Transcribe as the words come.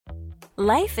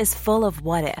Life is full of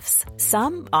what-ifs.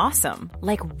 Some awesome,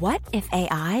 like what if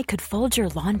AI could fold your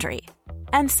laundry?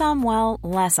 And some, well,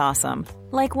 less awesome,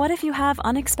 like what if you have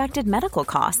unexpected medical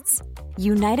costs?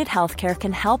 United Healthcare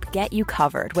can help get you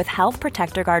covered with Health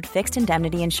Protector Guard fixed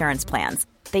indemnity insurance plans.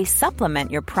 They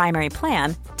supplement your primary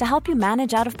plan to help you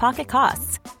manage out-of-pocket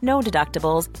costs. No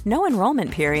deductibles, no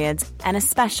enrollment periods, and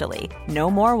especially no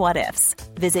more what-ifs.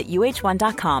 Visit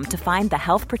uh1.com to find the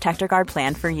Health Protector Guard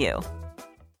plan for you.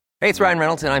 Hey, it's Ryan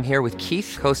Reynolds, and I'm here with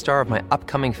Keith, co-star of my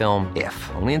upcoming film,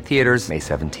 If, only in theaters May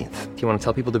 17th. Do you want to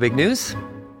tell people the big news?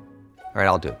 All right,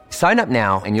 I'll do it. Sign up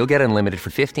now and you'll get unlimited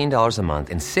for $15 a month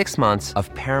and 6 months of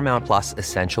Paramount Plus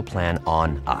Essential Plan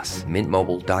on us.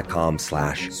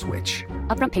 MintMobile.com/switch.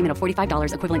 Upfront payment of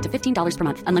 $45 equivalent to $15 per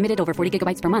month. Unlimited over 40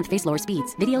 gigabytes per month. Face lower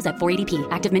speeds. Videos at 480p.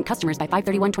 Active Mint customers by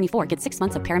 531.24 get 6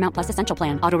 months of Paramount Plus Essential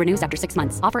Plan. Auto renews after 6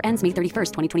 months. Offer ends May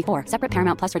 31st, 2024. Separate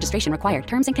Paramount Plus registration required.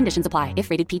 Terms and conditions apply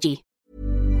if rated PG.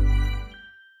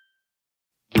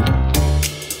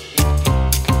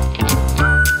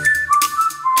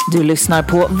 Du lyssnar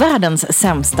på världens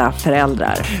sämsta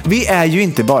föräldrar. Vi är ju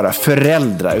inte bara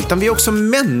föräldrar, utan vi är också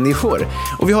människor.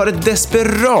 Och vi har ett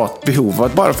desperat behov av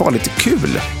att bara få lite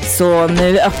kul. Så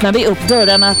nu öppnar vi upp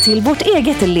dörrarna till vårt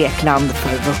eget lekland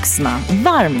för vuxna.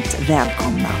 Varmt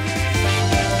välkomna.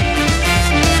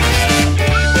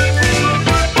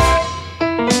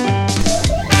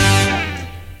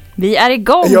 Vi är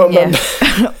igång. Ja, men,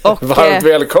 och, varmt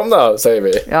välkomna, säger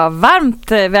vi. Ja,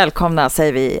 varmt välkomna,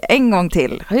 säger vi. En gång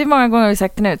till. Hur många gånger har vi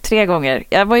sagt det nu? 3 gånger.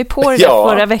 Jag var ju på det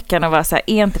förra veckan och var så här,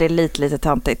 är inte det lite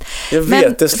töntigt? Jag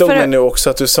vet, det slog mig nu också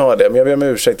att du sa det. Men jag ber om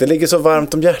ursäkt, det ligger så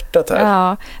varmt om hjärtat här.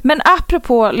 Ja, men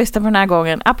apropå, lyssna på den här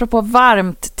gången. Apropå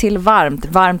varmt till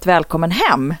varmt välkommen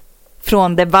hem.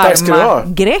 Från det varma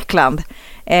Grekland.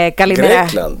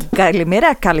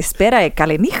 Kalimera, kalispera,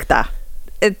 kalinichta.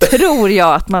 Tror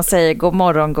jag att man säger god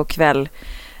morgon, god kväll.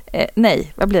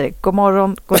 Nej, vad blir det? God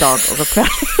morgon, god dag och god kväll.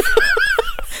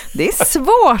 Det är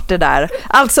svårt det där.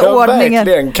 Alltså ordningen.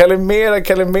 Verkligen.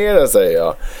 Kalimera säger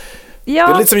jag. Ja.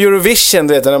 Det är lite som Eurovision,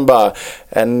 du vet, när de bara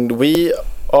and we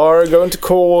are going to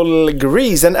call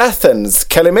Greece and Athens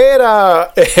Kalimera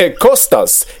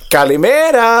Kostas.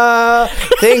 Kalimera!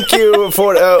 Thank you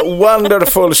for a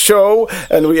wonderful show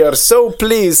and we are so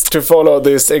pleased to follow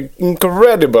this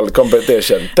incredible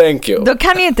competition. Thank you. Då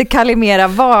kan ju inte Kalimera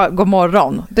vara god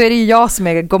morgon. Då är det ju jag som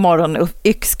är god morgon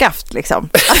yxskaft liksom.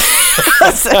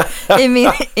 Alltså,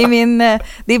 i min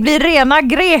det blir rena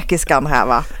grekiskan här,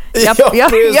 va? Jag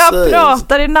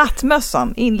pratar i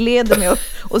nattmössan, inleder med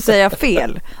att säga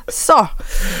fel. Så.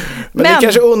 Men ni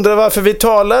kanske undrar varför vi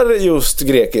talar just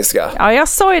grekiska. Ja, jag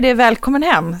sa ju det, välkommen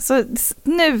hem. Så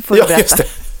nu får du berätta.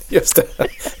 Just det.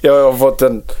 Jag har fått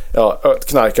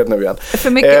knarkat nu igen. För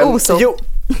mycket oså.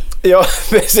 Ja,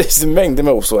 precis. Mängder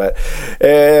med oså här.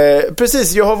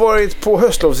 Precis, jag har varit på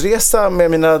höstlovsresa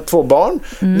med mina 2 barn,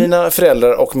 mina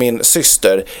föräldrar och min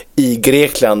syster i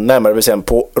Grekland, närmare bestämt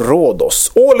på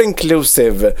Rhodos. All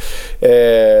inclusive,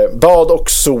 bad och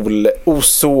sol,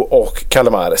 Oso och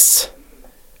Kalamares.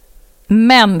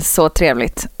 Men så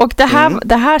trevligt. Och det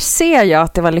här ser jag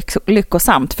att det var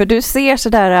lyckosamt. För du ser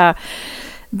sådär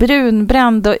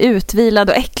brunbränd och utvilad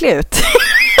och äcklig ut.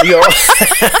 Ja.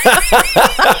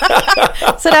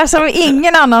 Sådär som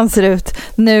ingen annan ser ut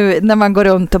nu när man går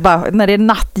runt och bara, när det är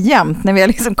nattjämt, när vi har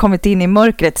liksom kommit in i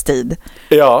mörkrets tid.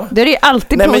 Ja. Det är ju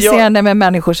alltid provocerande med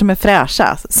människor som är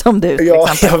fräscha, som du till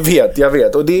exempel. Jag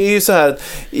vet. Och det är ju så här,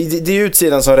 det är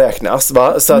utsidan som räknas,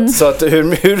 va? Så att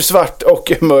hur svart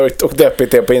och mörkt och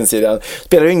deppigt det är på insidan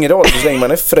spelar ju ingen roll så länge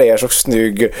man är fräsch och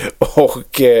snygg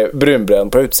och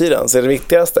brunbränd på utsidan. Så är det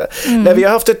viktigaste. När vi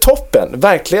har haft det toppen,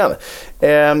 verkligen.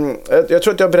 Jag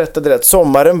tror att jag berättade rätt.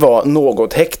 Sommaren var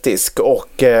något hektisk och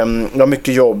det var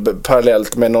mycket jobb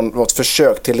parallellt med något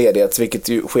försök till ledighet, vilket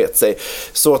ju sket sig.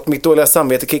 Så att mitt dåliga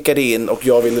samvete kickade in och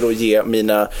jag ville då ge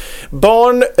mina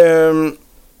barn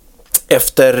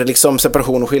efter liksom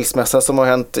separation och skilsmässa som har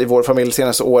hänt i vår familj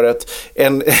senaste året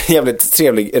en jävligt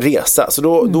trevlig resa. Så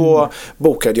då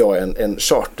bokade jag en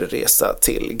charterresa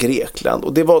till Grekland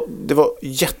och det var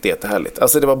jättehärligt.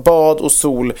 Alltså det var bad och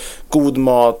sol, god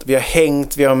mat, vi har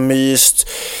hängt, vi har myst,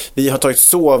 vi har tagit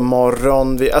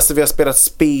sovmorgon, vi har spelat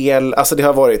spel. Alltså det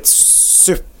har varit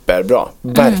superbra,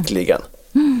 verkligen.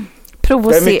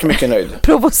 Jag är mycket nöjd.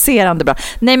 Provocerande bra.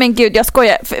 Nej men gud, jag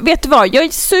skojar. Vet du vad? Jag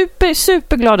är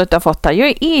superglad att du har fått det. Jag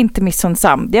är inte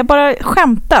missunnsam. Jag bara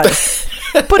skämtar.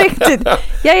 På riktigt.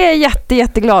 Jag är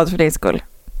jätteglad för din skull.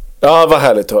 Ja, vad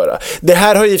härligt att höra. Det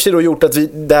här har i och för sig då gjort att vi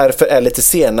därför är lite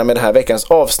sena med det här veckans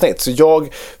avsnitt. Så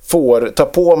jag får ta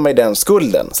på mig den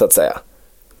skulden, så att säga.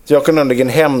 Så jag kom nämligen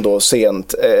hem då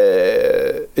sent,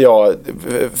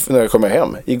 när jag kom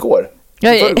hem igår.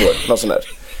 Förrgår, något sånt där.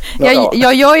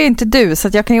 Jag är inte du, så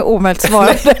att jag kan ju omöjligt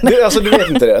svara. Du vet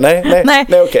inte det? Nej,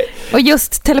 okej. Och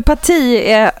just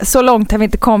telepati är så långt har vi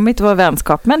inte kommit i vår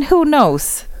vänskap. Men who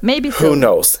knows? Maybe soon. Who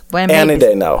knows? Any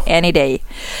day now. Any day.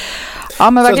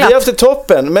 Ja, men vad så glatt. det är efter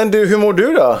toppen. Men du, hur mår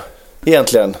du då?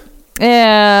 Egentligen?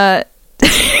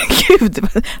 Gud,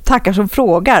 tackar som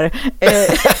frågar.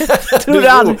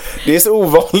 Det är så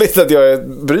ovanligt att jag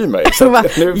bryr mig. Så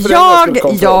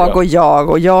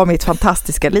jag och mitt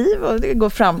fantastiska liv, och det går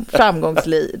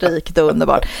framgångsrikt och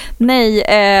underbart. Nej,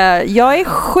 jag är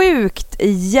sjukt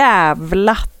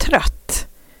jävla trött.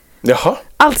 Jaha.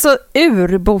 Alltså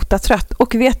urbota trött.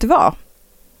 Och vet du vad?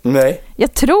 Nej.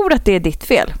 Jag tror att det är ditt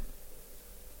fel.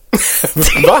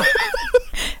 Va?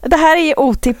 Det här är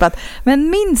otippat. Men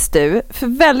minns du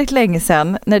för väldigt länge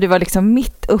sedan när du var liksom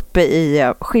mitt uppe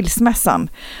i skilsmässan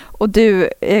och du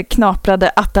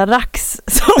knaprade Atarax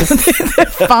som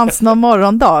det fanns någon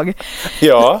morgondag?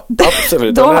 Ja,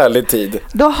 absolut. En härlig tid.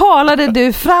 Då halade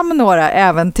du fram några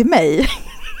även till mig.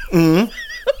 Mm.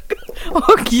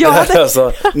 Och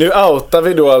alltså, nu outar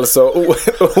vi då alltså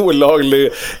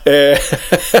olaglig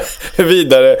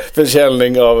vidare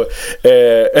försäljning av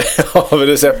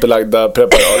receptbelagda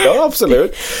preparat. Ja,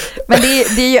 absolut. Men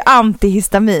det är ju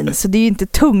antihistamin, så det är ju inte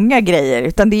tunga grejer,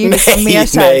 utan det är ju liksom mer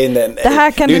så här, nej. Det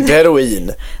här kan det är ju inte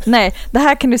heroin. Nej, det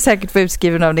här kan du säkert få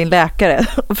utskriven av din läkare.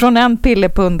 Och från en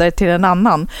pillerpundare till en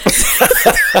annan.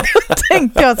 Då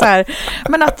tänkte jag så här,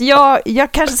 men att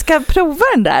jag kanske ska prova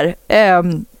den där.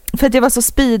 För att jag var så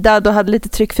speedad och hade lite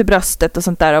tryck för bröstet och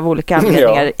sånt där av olika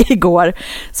anledningar igår.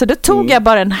 Så då tog jag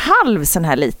bara en halv sån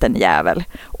här liten jävel.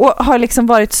 Och har liksom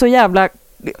varit så jävla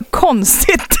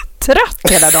konstigt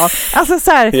trött hela dagen. Alltså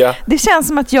så här, det känns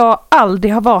som att jag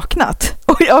aldrig har vaknat.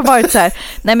 Och jag har varit så här,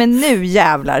 nej men nu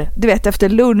jävlar. Du vet, efter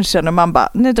lunchen och man bara,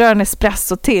 nu drar jag en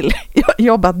espresso till. Jag har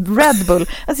jobbat Red Bull.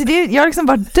 Alltså jag har liksom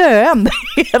varit döende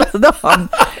hela dagen.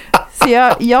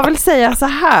 Så jag vill säga så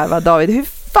här, va David, hur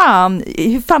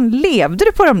fan levde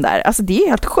du på dem där? Alltså det är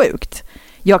helt sjukt.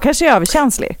 Jag kanske är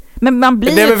överkänslig. Men man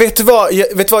blir... Nej, men vet du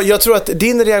vad? Jag tror att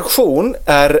din reaktion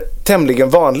är tämligen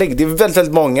vanlig. Det är väldigt,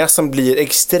 väldigt många som blir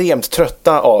extremt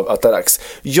trötta av Atarax.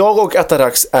 Jag och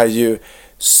Atarax är ju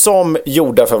som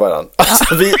gjorda för varandra.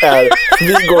 Alltså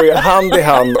vi går ju hand i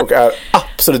hand och är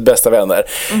absolut bästa vänner.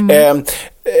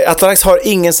 Atarax har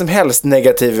ingen som helst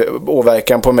negativ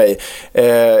åverkan på mig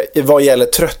vad gäller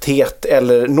trötthet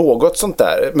eller något sånt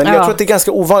där. Men jag tror att det är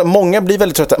ganska ovanligt. Många blir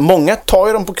väldigt trötta. Många tar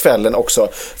ju dem på kvällen också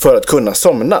för att kunna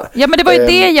somna. Ja, men det var ju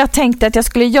det jag tänkte att jag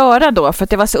skulle göra då, för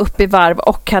att jag var så uppe i varv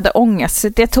och hade ångest. Så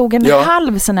jag tog en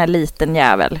halv sån här liten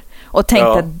jävel och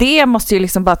tänkte att det måste ju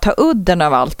liksom bara ta udden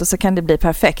av allt och så kan det bli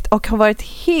perfekt. Och har varit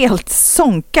helt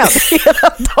sonkad hela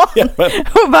dagen.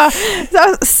 Och bara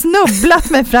snubblat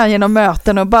mig fram genom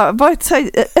möten och bara varit så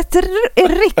ett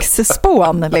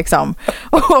riksspån liksom.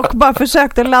 Och bara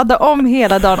försökt att ladda om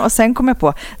hela dagen. Och sen kom jag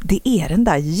på, det är den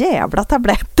där jävla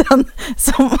tabletten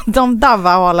som de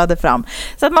halade fram.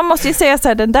 Så att man måste ju säga så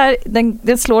här,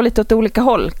 den slår lite åt olika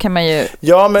håll, kan man ju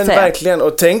säga. Verkligen.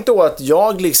 Och tänk då att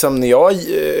jag liksom, när jag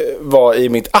var i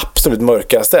mitt absolut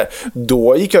mörkaste,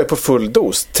 då gick jag på full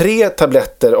dos. 3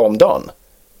 tabletter om dagen.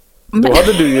 Då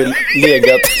hade du ju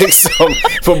legat liksom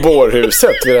på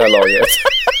bårhuset vid det här laget.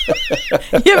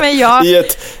 Ja, men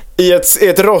I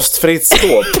ett rostfritt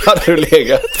skåp hade du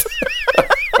legat.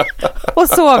 Och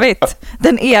sovit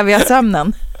den eviga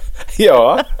sömnen.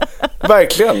 Ja,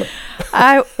 verkligen.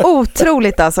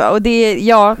 Otroligt alltså. Och det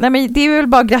är väl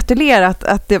bara gratulera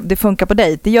att det funkar på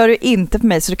dig. Det gör du inte på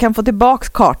mig, så du kan få tillbaka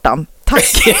kartan.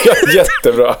 Tack.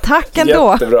 Jättebra. Tack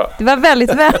ändå. Jättebra. Det var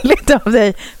väldigt vänligt av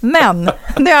dig. Men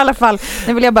det är i alla fall,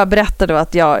 nu vill jag bara berätta då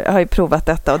att jag har ju provat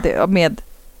detta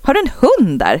har du en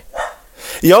hund där?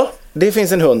 Ja, det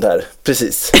finns en hund här,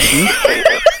 precis.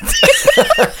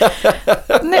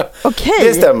 Okej.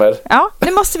 Det stämmer. Ja,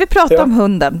 nu måste vi prata om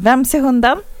hunden. Vems är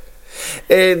hunden?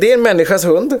 Det är en människas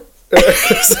hund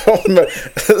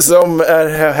som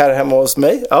är här hemma hos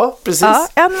mig. Ja, precis. Ja,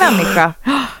 en människa.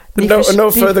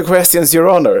 No further questions, your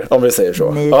honor, om vi säger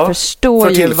så. Ni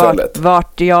förstår ju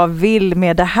vart jag vill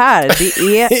med det här.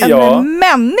 Det är en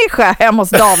människa hemma hos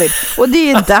David. Och det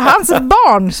är inte hans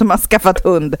barn som har skaffat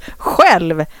hund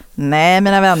själv. Nej,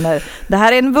 mina vänner. Det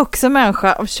här är en vuxen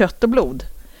människa av kött och blod.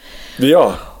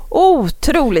 Ja.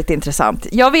 Otroligt intressent.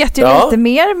 Jag vet ju lite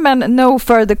mer, men no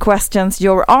further questions,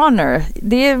 your honor.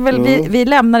 Det är väl vi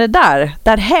lämnar det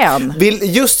därhän.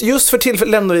 Just för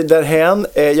tillfället lämnar vi därhän.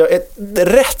 Jag är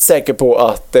rätt säker på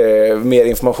att mer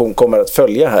information kommer att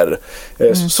följa här.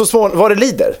 Så småningom, vad det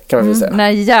lider, kan man väl säga. Den här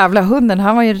jävla hunden,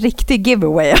 han var ju en riktig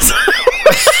giveaway alltså.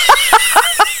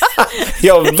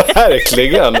 Ja,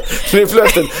 verkligen. Nu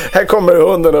plötsligt, här kommer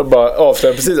hunden och bara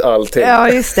avslöjar precis allting. Ja,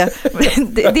 just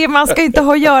det. Man ska inte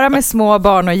ha att göra med små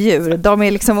barn och djur. De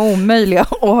är liksom omöjliga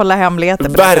att hålla hemligheter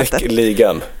på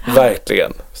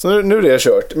verkligen. Så nu är det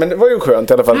kört. Men det var ju skönt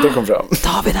i alla fall att det kom fram.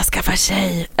 David har skaffat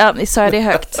tjej. Ja, ni sa det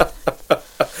högt.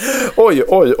 Oj.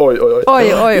 Ja.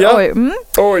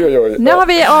 Oj. Nu har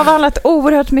vi avhandlat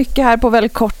oerhört mycket här på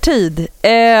väldigt kort tid.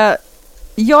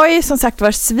 Jag är som sagt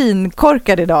var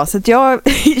svinkorkad idag, så att jag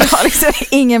har liksom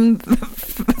ingen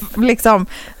liksom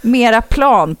mera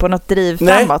plan på något driv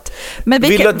framåt. Men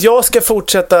vill du att jag ska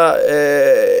fortsätta?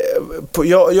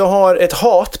 Jag har ett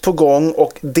hat på gång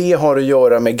och det har att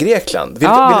göra med Grekland. Vill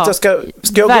du att jag ska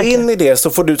gå in i det, så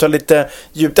får du ta lite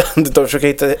djupt andetag och försöka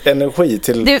hitta energi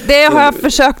till. Det har jag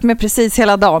försökt med precis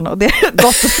hela dagen och det har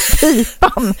gått åt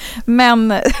pipan.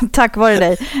 Men tack vare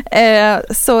dig.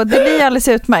 Så det blir alldeles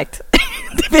utmärkt.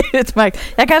 Det blir utmärkt.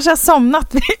 Jag kanske har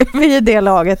somnat vid det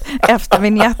laget efter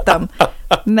vignetten.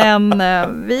 Men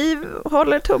vi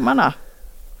håller tummarna.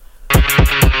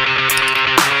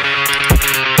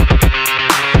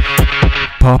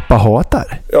 Pappa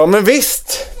hatar. Ja, men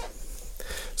visst.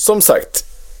 Som sagt,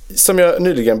 som jag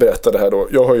nyligen berättade här då,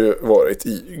 jag har ju varit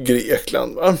i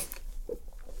Grekland, va?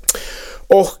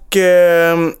 Och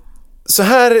så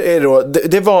här är det då,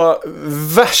 det var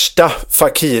värsta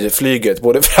fakirflyget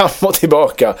både fram och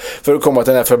tillbaka för att komma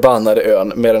till den här förbannade ön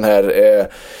med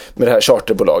det här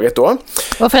charterbolaget då.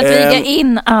 Och för att lägga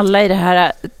in alla i det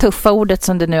här tuffa ordet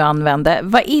som du nu använde,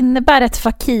 vad innebär ett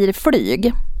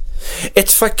fakirflyg?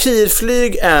 Ett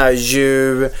fakirflyg är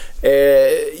ju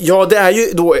det är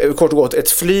ju då kort och gott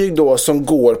ett flyg då som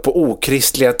går på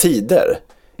okristliga tider,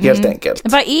 helt enkelt.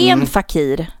 Vad är en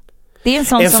fakir? Det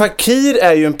är en fakir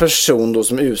är ju en person då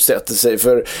som utsätter sig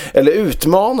för eller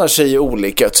utmanar sig i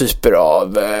olika typer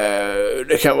av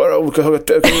det kan vara olika, man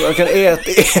kan äta,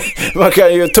 man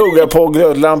kan ju tugga på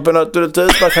glödlampor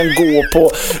naturligtvis, man kan gå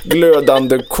på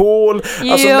glödande kol,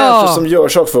 alltså människor som gör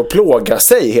saker för att plåga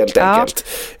sig helt enkelt.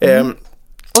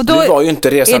 Och då, det var ju inte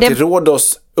resan till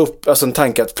Rhodos alltså en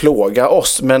tanke att plåga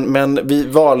oss, men vi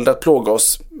valde att plåga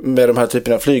oss med de här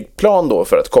typerna av flygplan då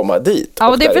för att komma dit. Ja,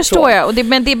 och det därifrån. Förstår jag.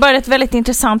 Men det är bara ett väldigt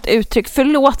intressant uttryck.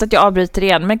 Förlåt att jag avbryter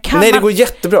igen, men det går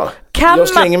jättebra. Jag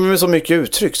slänger mig med så mycket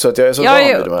uttryck så att jag är så van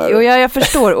vid de här. Ja, jag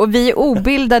förstår. Och vi är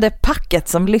obildade packet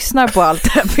som lyssnar på allt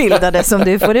det bildade som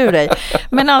du får ur dig.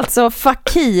 Men alltså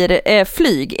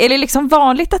fakirflyg. Är det liksom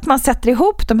vanligt att man sätter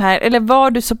ihop de här? Eller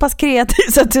var du så pass kreativ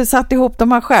så att du satt ihop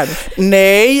de här själv?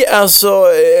 Nej, alltså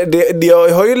jag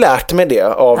har ju lärt mig det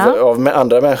av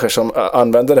andra människor som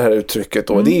använder det här uttrycket.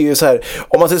 Och det är ju så här,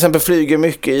 om man till exempel flyger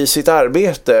mycket i sitt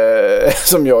arbete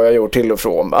som jag har gjort till och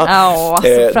från. Då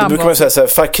brukar man säga så här,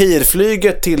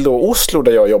 fakirflyget till då Oslo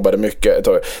där jag jobbade mycket,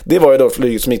 det var ju då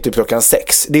flyget som gick till klockan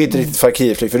 6. Det är ett riktigt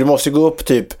fakirflyg, för du måste gå upp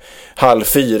typ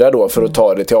 3:30 då för att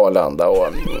ta det till Arlanda, och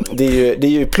det är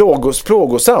ju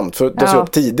plågosamt för att ta sig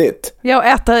upp tidigt. Ja,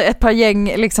 äta ett par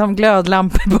gäng liksom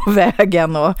glödlampor på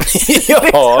vägen och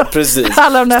ja, precis.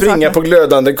 Springa på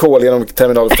glödande kol genom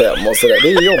terminal 5 och sådär. Det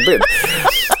är jobbigt.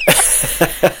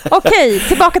 Okej,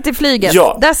 tillbaka till flyget.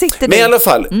 Ja, där sitter men i alla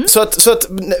fall, så att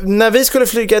när vi skulle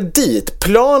flyga dit,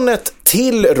 planet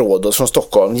till Rhodos från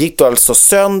Stockholm gick då alltså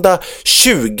söndag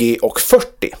 20:40.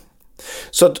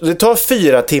 Så att det tar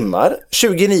 4 timmar,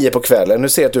 29 på kvällen. Nu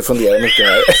ser jag att du funderar mycket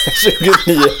här.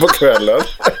 29 på kvällen.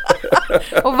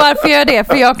 Och varför gör jag det?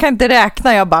 För jag kan inte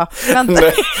räkna, jag bara vänta.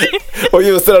 Nej. Och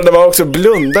just det där när man också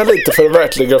blundar lite för att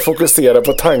verkligen fokusera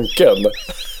på tanken.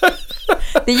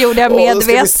 Det gjorde jag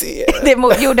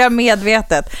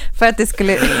medvetet för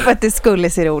att det skulle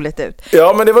se roligt ut.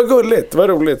 Ja, men det var gulligt, det var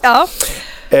roligt. Ja.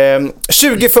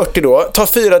 20:40 då, tar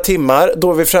 4 timmar.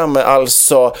 Då är vi framme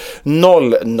alltså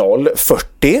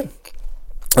 00:40.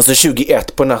 Alltså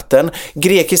 21 på natten.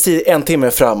 Grekisk tid 1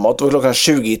 timme framåt. Och klockan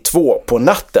 22 på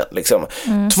natten liksom.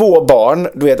 2 barn,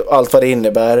 du vet allt vad det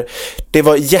innebär. Det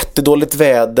var jättedåligt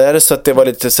väder, så att det var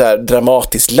lite så här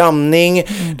dramatisk landning.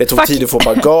 Det tog tid att få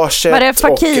bagaget. Var det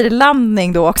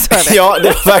fakirlandning då också? Eller? Ja, det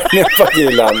var verkligen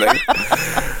fakirlandning.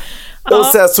 Och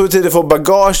sen så tid att få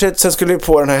bagaget. Sen skulle vi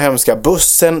på den här hemska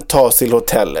bussen, ta oss till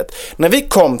hotellet. När vi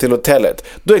kom till hotellet,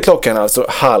 då är klockan alltså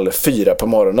 3:30 på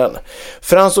morgonen.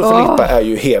 Frans och Filippa är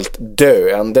ju helt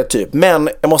döende typ. Men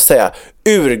jag måste säga,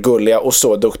 urgulliga och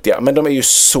så duktiga. Men de är ju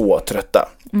så trötta.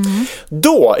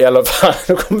 Då i alla fall,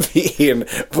 då kom vi in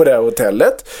på det här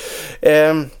hotellet.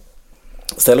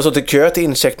 Ställer oss till kö till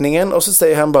incheckningen och så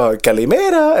säger han bara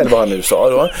Kalimera, eller vad han nu sa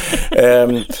då.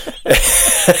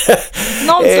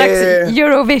 Någon slags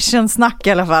Eurovision-snack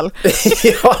i alla fall.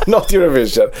 Ja, not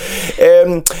Eurovision.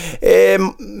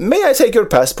 May I take your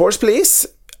passports please?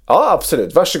 Ja,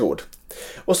 absolut, varsågod.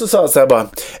 Och så sa han så här bara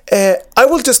I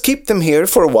will just keep them here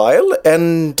for a while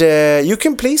and you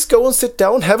can please go and sit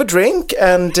down, have a drink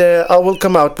and I will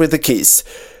come out with the keys.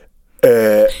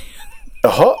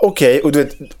 Jaha, okej. Och du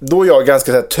vet, då är jag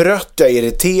ganska så här, trött, jag är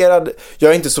irriterad.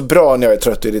 Jag är inte så bra när jag är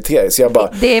trött och irriterad. Så jag bara,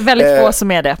 det är väldigt få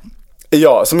som är det.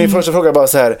 Ja, så min första fråga var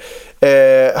så här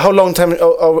how long time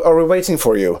are we waiting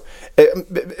for you?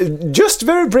 Just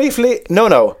very briefly.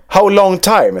 No. How long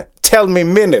time? Tell me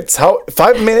minutes.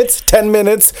 5 minutes? 10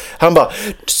 minutes? Han bara,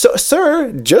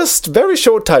 sir, just very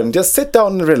short time. Just sit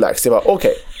down and relax. Jag bara,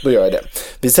 okej, då gör jag det.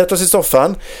 Vi sätter oss i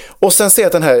soffan och sen ser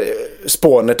att den här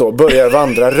spånet då börjar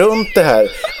vandra runt det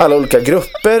här, alla olika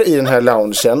grupper i den här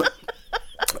loungen.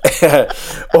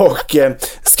 Och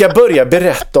ska börja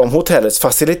berätta om hotellets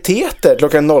faciliteter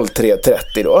klockan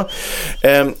 03:30 då.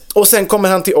 Och sen kommer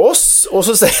han till oss och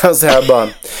så säger han så här bara,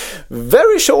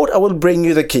 very short, I will bring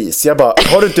you the keys. Jag bara,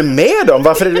 har du inte med dem?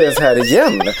 Varför är du ens här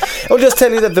igen? I will just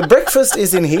tell you that the breakfast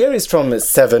is in here is from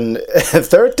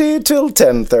 7:30 till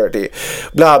 10:30.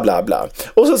 Bla bla bla.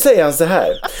 Och så säger han så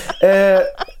här,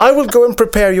 I will go and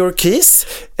prepare your keys.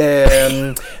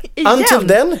 Until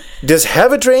then, just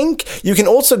have a drink. You can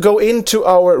also go into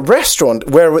our restaurant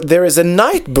where there is a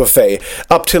night buffet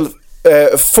up till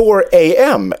 4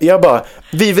 a.m. Jag bara,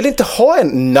 vi vill inte ha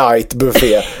en night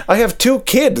buffet. I have 2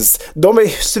 kids. De är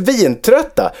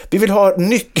svintrötta. Vi vill ha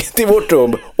nyckeln till vårt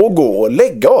rum och gå och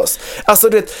lägga oss. Alltså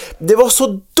det var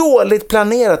så dåligt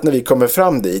planerat när vi kommer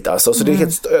fram dit. Alltså, så det är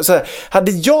helt, så här,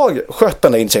 hade jag skött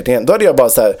den här incheckningen, då hade jag bara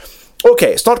så här,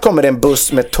 okej, snart kommer det en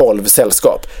buss med 12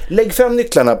 sällskap. Lägg fram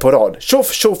nycklarna på rad.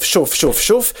 Tjoff, tjoff, tjoff, tjoff,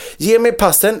 tjoff. Ge mig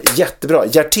passen. Jättebra.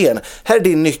 Hjärten, här är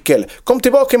din nyckel. Kom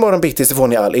tillbaka imorgon bitti så får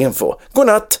ni all info.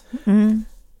 Godnatt.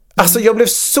 Alltså jag blev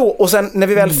så... Och sen när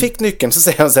vi väl fick nyckeln så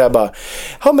säger han så här bara,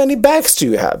 how many bags do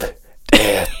you have?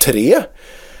 3.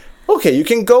 Okej, you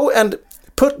can go and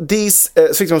put these,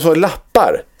 så fick de så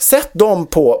lappar. Sätt dem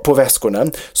på väskorna.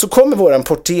 Så kommer våran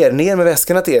portier ner med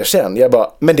väskorna till er sen. Jag bara,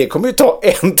 men det kommer ju ta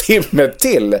 1 timme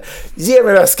till. Ge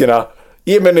mig väskorna.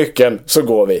 Ge mig nyckeln så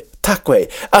går vi. Tack och hej.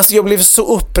 Alltså jag blev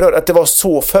så upprörd att det var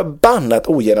så förbannat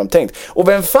ogenomtänkt. Och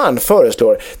vem fan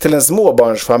föreslår till en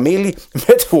småbarnsfamilj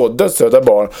med 2 dödsöda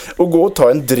barn och gå och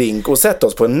ta en drink och sätta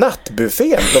oss på en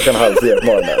nattbuffé klockan 3:30 på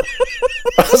morgonen?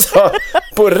 Alltså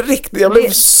på riktigt, jag blev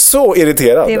så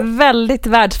irriterad. Det är väldigt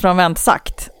världsfrånvänt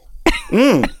sagt.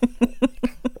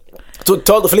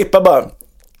 Totalt, och Filippa bara,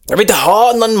 jag vill inte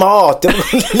ha någon mat, jag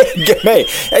vill lägga mig,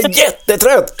 jag är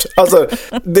jättetrött. Alltså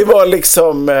det var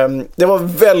liksom, det var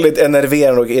väldigt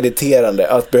enerverande och irriterande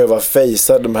att behöva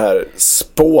fejsa de här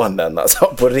spånen, alltså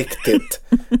på riktigt.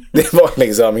 Det var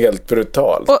liksom helt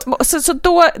brutalt. Så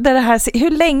då, det här,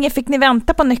 hur länge fick ni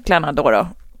vänta på nycklarna då?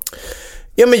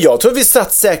 Ja, men jag tror vi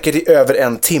satt säkert i över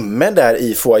 1 timme där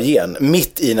i foajén,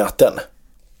 mitt i natten.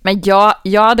 Men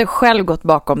jag hade själv gått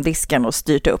bakom disken och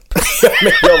styrt upp. Ja,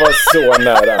 men jag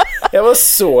var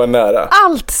så nära.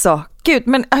 Alltså, gud,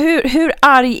 men hur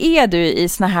arg är du i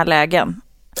såna här lägen?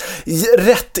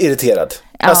 Rätt irriterad.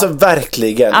 Ja. Alltså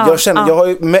verkligen. Ja, jag känner, jag har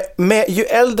ju, ju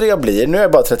äldre jag blir, nu är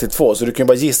jag bara 32 så du kan ju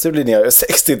bara gissa hur blir när jag är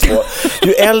 62.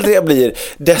 Ju äldre jag blir,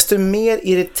 desto mer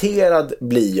irriterad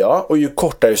blir jag och ju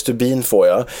kortare stubin får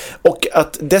jag. Och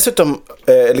att dessutom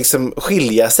liksom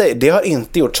skilja sig, det har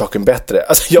inte gjort saken bättre.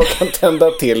 Alltså jag kan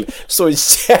tända till så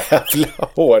jävla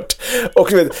hårt. Och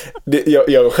du vet,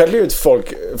 jag skällde ut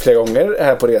folk flera gånger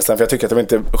här på resan för jag tycker att de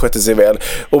inte skötte sig väl.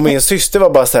 Och min syster var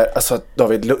bara så här, alltså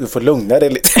David, du får lugna dig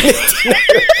lite.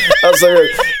 Alltså,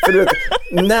 för du vet,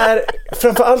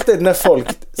 framförallt när folk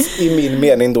i min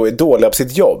mening då är dåliga på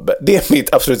sitt jobb, det är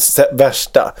mitt absolut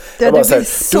värsta. Det blir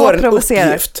så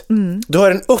provocerat. Du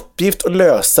har en uppgift att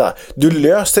lösa. Du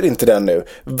löser inte den nu.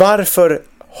 Varför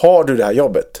har du det här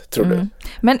jobbet, tror du?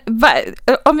 Men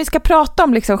om vi ska prata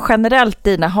om liksom generellt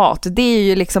dina hat, det är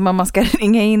ju liksom om man ska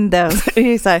ringa in det är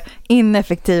ju så här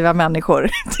ineffektiva människor.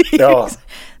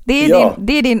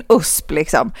 Det är din USP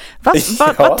liksom.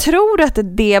 Vad tror du att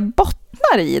det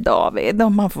bottnar i, David,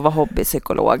 om man får vara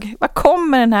hobbypsykolog? Vad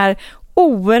kommer den här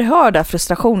oerhörda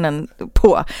frustrationen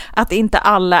på att inte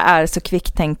alla är så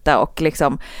kvicktänkta och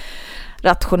liksom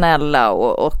rationella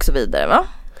och så vidare, va?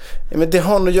 Ja, men det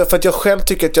har nog att göra för att jag själv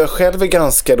tycker att jag själv är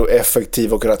ganska då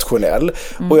effektiv och rationell.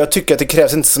 Och jag tycker att det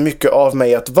krävs inte så mycket av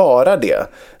mig att vara det.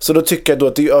 Så då tycker jag då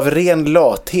att det är av ren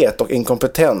lathet och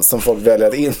inkompetens som folk väljer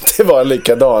att inte vara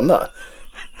likadana.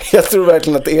 Jag tror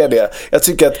verkligen att det är det. Jag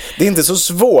tycker att det är inte så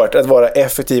svårt att vara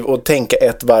effektiv och tänka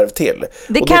ett varv till.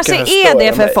 Det kanske är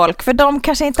det för folk, för de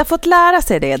kanske inte har fått lära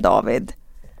sig det, David.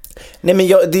 Nej, men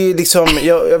det är liksom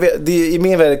jag vet, det är i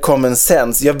min värld common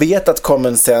sense. Jag vet att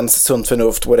common sense, sunt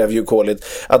förnuft, whatever you call it,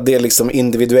 att det är liksom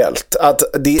individuellt. Att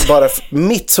det är bara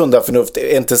mitt sunda förnuft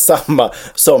är inte samma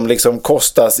som liksom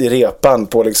kostas i repan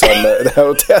på liksom det här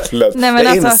hotellet. Nej, men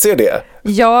jag inser det.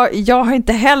 Jag har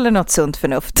inte heller något sunt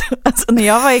förnuft. Alltså när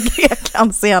jag var i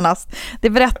Grekland senast, det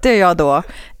berättade jag då.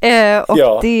 Och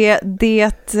ja.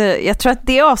 Jag tror att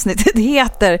det avsnittet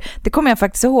heter, det kommer jag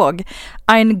faktiskt ihåg,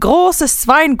 Ein große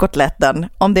Schweinkoteletten,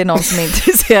 om det är någon som är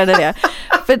intresserad av det.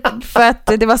 För att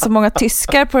det var så många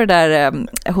tyskar på det där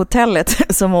hotellet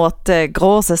som åt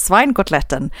große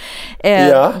Schweinkoteletten.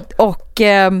 Och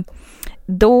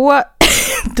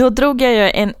då drog jag ju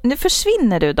en... Nu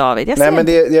försvinner du, David. Nej, men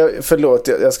förlåt,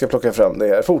 jag ska plocka fram det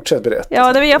här. Fortsätt berätta.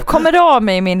 Ja, jag kommer av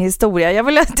mig i min historia. Jag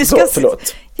vill att du ska...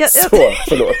 Förlåt.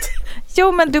 Förlåt.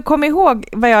 Jo, men du kommer ihåg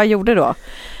vad jag gjorde då.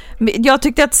 Jag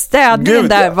tyckte att städningen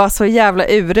där var så jävla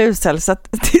urusel, så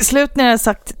att till slut när jag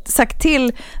sagt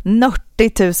till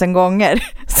 90 000 gånger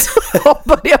så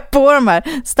hoppade jag på de här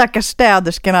stackars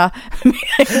städerskorna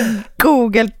med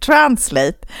Google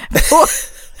Translate och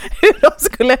hur de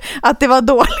skulle, att det var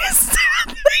dålig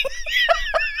städning.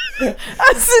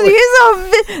 Alltså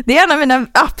det är en av mina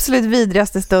absolut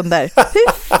vidrigaste stunder. Fy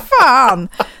fan.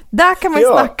 Där kan man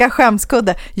snacka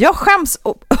skämskudde. Jag skäms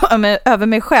över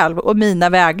mig själv och mina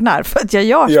vägnar för att jag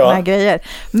gör såna här grejer.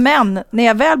 Men när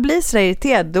jag väl blir så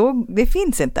irriterad, då det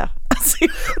finns inte. Alltså.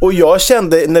 Och jag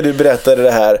kände när du berättade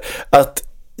det här att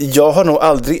jag har nog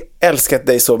aldrig älskat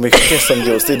dig så mycket som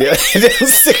just i den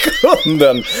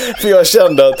sekunden. För jag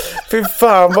kände att fy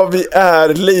fan vad vi är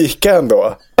lika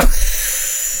ändå.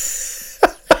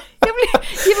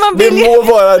 Det må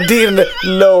vara din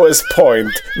lowest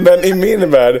point, men i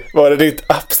min värld var det ditt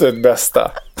absolut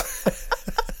bästa.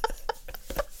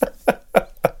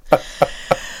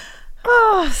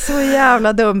 Så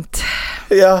jävla dumt.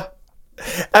 Ja.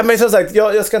 Men som sagt,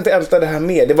 jag ska inte älta det här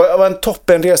mer. Det var en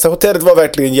toppenresa. Hotellet var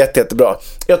verkligen jättebra.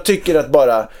 Jag tycker att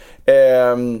bara...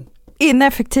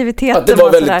 ineffektiviteten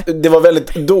det var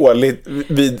väldigt dåligt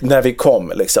när vi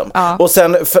kom liksom. Ja. Och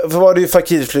sen var det ju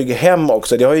fakirflyg hem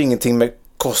också. Det har ju ingenting med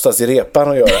kostas i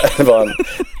repan att göra.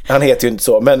 Han heter ju inte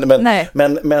så,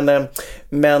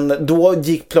 men då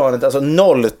gick planet alltså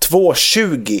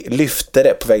 02:20 lyfte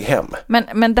det på väg hem.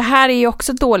 Men det här är ju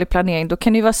också dålig planering. Då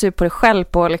kan du ju vara sur på dig själv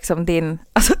på liksom din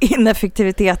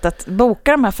ineffektivitet att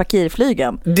boka de här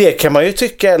fakirflygen. Det kan man ju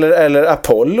tycka, eller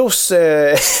Apollos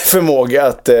förmåga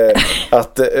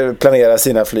att planera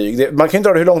sina flyg. Man kan ju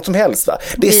dra det hur långt som helst, va?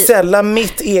 Det är sällan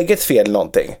mitt eget fel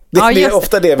någonting. Det är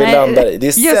ofta det vi landar i. Det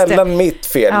är sällan mitt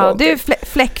fel någonting. Du är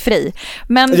fläckfri.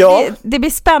 Men det blir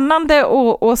spännande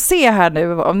att se här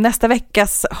nu om nästa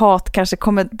veckas hat kanske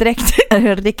kommer direkt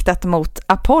riktat mot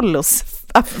Apollos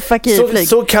fakirflyg.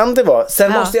 Så kan det vara.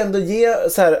 Sen måste jag ändå ge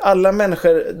så här, alla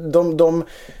människor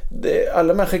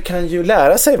alla människor kan ju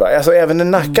lära sig, va? Alltså även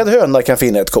en nackad höna kan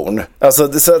finna ett korn.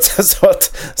 Alltså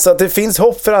så att det finns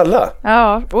hopp för alla.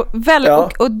 Ja,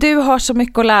 och du har så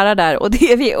mycket att lära där och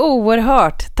det är vi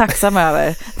oerhört tacksamma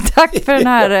över. Tack för den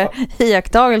här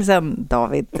iakttagelsen,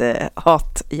 David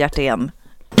Hathjertén.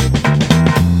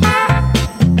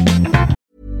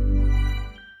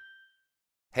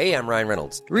 Hey, I'm Ryan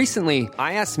Reynolds. Recently,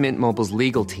 I asked Mint Mobile's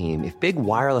legal team if big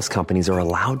wireless companies are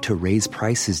allowed to raise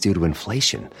prices due to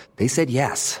inflation. They said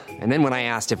yes. And then when I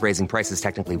asked if raising prices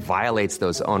technically violates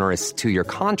those onerous 2-year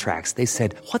contracts, they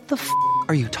said, "What the f***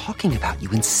 are you talking about, you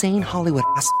insane Hollywood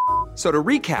ass?" So to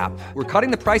recap, we're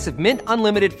cutting the price of Mint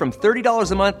Unlimited from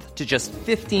 $30 a month to just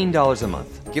 $15 a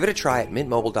month. Give it a try at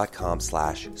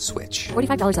mintmobile.com/switch.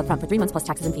 $45 up front for 3 months plus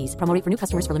taxes and fees. Promo rate for new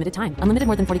customers for limited time. Unlimited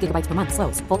more than 40 gigabytes per month.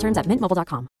 Slows full terms at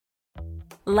mintmobile.com.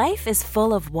 Life is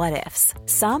full of what-ifs.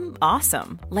 Some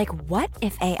awesome, like what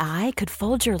if AI could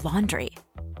fold your laundry?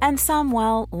 And some,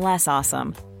 well, less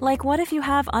awesome, like what if you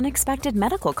have unexpected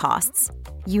medical costs?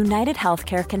 United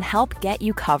Healthcare can help get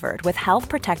you covered with Health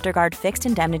Protector Guard fixed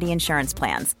indemnity insurance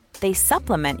plans. They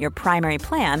supplement your primary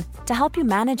plan to help you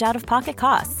manage out-of-pocket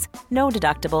costs. No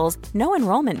deductibles, no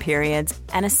enrollment periods,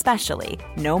 and especially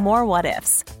no more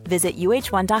what-ifs. Visit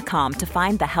uh1.com to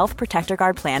find the Health Protector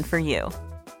Guard plan for you.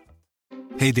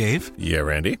 Hey, Dave. Yeah,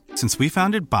 Randy. Since we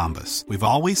founded Bombas, we've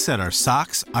always said our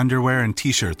socks, underwear, and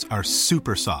T-shirts are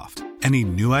super soft. Any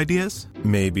new ideas?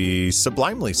 Maybe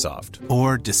sublimely soft.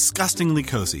 Or disgustingly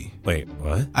cozy. Wait,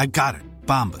 what? I got it.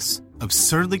 Bombas.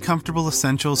 Absurdly comfortable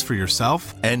essentials for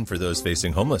yourself And for those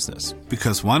facing homelessness.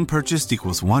 Because one purchased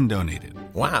equals one donated.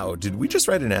 Wow, did we just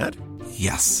write an ad?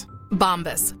 Yes.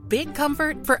 Bombas. Big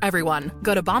comfort for everyone.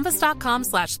 Go to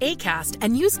bombas.com/ACAST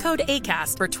and use code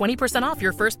ACAST for 20% off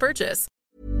your first purchase.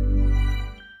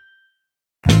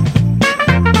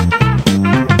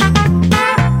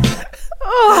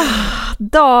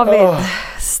 David,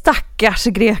 stackars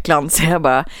Grekland, säger jag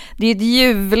bara. Det är ett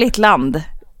ljuvligt land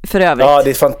för övrigt. Ja, det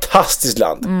är ett fantastiskt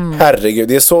land. Herregud,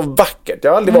 det är så vackert.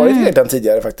 Jag har aldrig varit i Grekland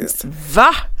tidigare faktiskt.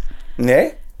 Va?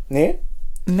 Nej.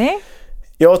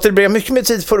 Jag tillbringade mycket mer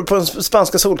tid på den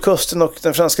spanska solkusten och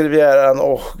den franska rivieran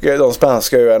och de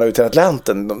spanska öarna ute i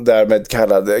Atlanten, därmed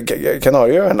kallade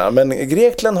Kanarieöarna. Men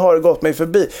Grekland har gått mig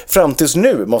förbi fram tills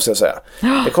nu, måste jag säga.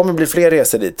 Det kommer bli fler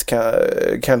resor dit, kan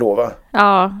jag lova.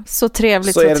 Ja, så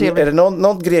trevligt. Så är det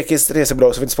något grekiskt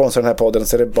resebolag som vill sponsra den här podden,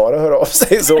 så är det bara att höra av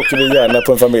sig, så åker vi gärna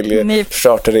på en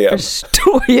familjecharter igen. Ni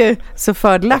förstår ju så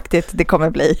fördelaktigt det kommer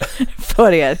bli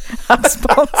för er att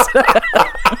sponsra.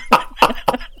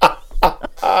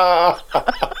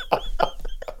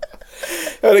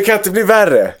 Ja, det kan inte bli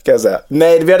värre, kan jag säga.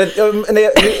 Nej,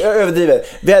 jag överdriver.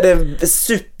 Vi hade en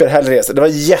superhärlig resa. Det var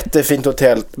jättefint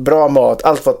hotell, bra mat,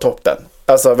 allt var toppen.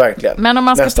 Alltså verkligen. Men om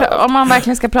man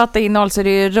verkligen ska prata innehåll, så är det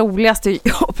ju roligast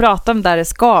att prata om där det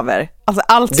skaver. Alltså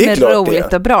allt som är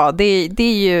roligt och bra, det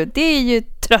är ju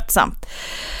tröttsamt.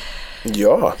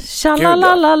 Ja.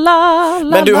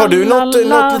 Men du, har du något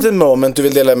litet moment du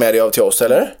vill dela med dig av till oss,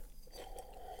 eller?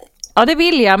 Ja, det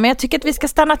vill jag, men jag tycker att vi ska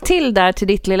stanna till där till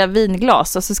ditt lilla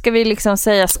vinglas, och så ska vi liksom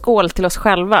säga skål till oss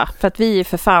själva, för att vi är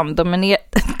för fan dominerar.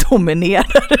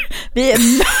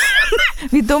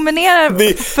 Vi dominerar.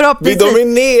 Vi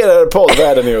dominerar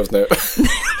poddvärlden just nu.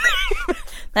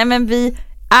 Nej, men vi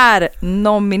är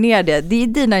nominerade. Det är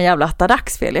dina jävla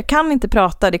attadagsfel. Jag kan inte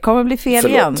prata, det kommer bli fel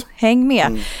igen. Häng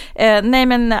med. Nej,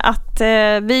 men att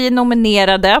vi är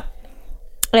nominerade.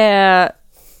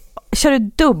 Kör du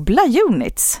dubbla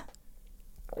units?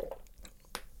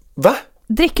 Va?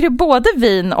 Dricker du både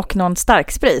vin och någon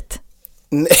starksprit?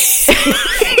 Nej,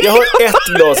 jag har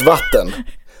ett glas vatten.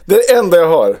 Det är det enda jag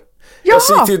har. Ja. Jag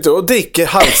sitter inte och dricker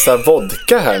halsar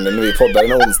vodka här nu när vi poddar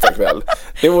en onsdag kväll.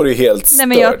 Det vore ju helt stört. Nej,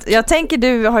 men jag tänker,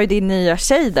 du har ju din nya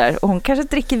tjej där, och hon kanske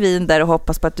dricker vin där och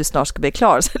hoppas på att du snart ska bli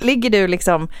klar. Så ligger du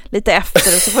liksom lite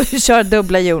efter och så får du köra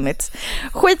dubbla units.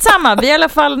 Skitsamma, vi är i alla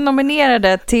fall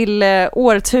nominerade till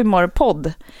Årets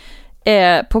humorpodd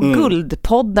på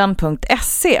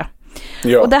guldpodden.se.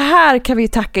 Ja. Och det här kan vi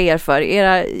tacka er för,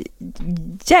 era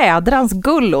jädrans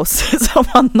gullos som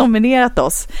har nominerat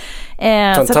oss.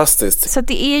 Fantastiskt. Så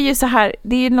det är ju så här,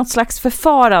 det är ju något slags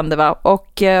förfarande, va?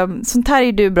 Och sånt här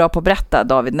är du bra på att berätta,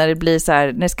 David, när det blir så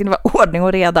här, när det ska vara ordning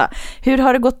och reda. Hur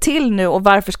har det gått till nu och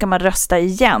varför ska man rösta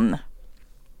igen?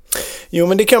 Jo,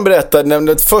 men det kan berätta.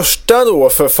 Det första då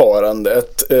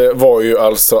förfarandet var ju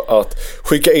alltså att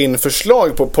skicka in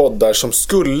förslag på poddar som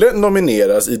skulle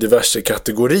nomineras i diverse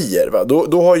kategorier, va?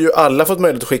 Då har ju alla fått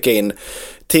möjlighet att skicka in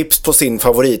tips på sin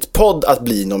favoritpodd att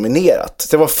bli nominerat.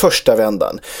 Det var första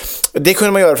vändan. Det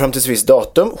kunde man göra fram till ett visst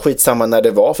datum, skitsamma när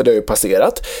det var, för det har ju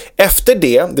passerat. Efter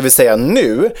det, det vill säga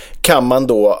nu, kan man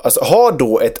då, alltså har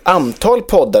då ett antal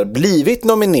poddar blivit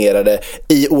nominerade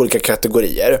i olika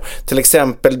kategorier. Till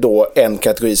exempel då en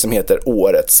kategori som heter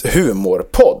Årets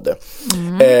humorpodd.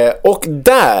 Och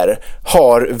där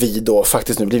har vi då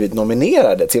faktiskt nu blivit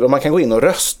nominerade till, och man kan gå in och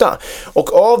rösta.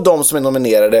 Och av de som är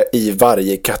nominerade i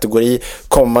varje kategori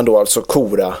kommer man då alltså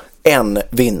kora en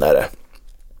vinnare.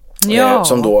 Ja.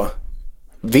 Som då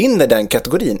vinner den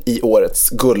kategorin i Årets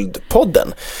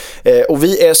Guldpodden. Och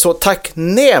vi är så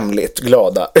tacknämligt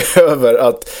glada över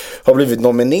att ha blivit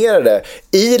nominerade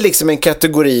i liksom en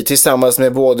kategori tillsammans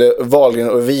med både Wahlgren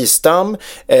och Wistam.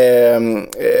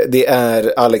 Det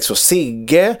är Alex och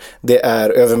Sigge, det är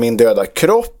Över min döda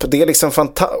kropp, det är liksom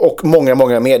och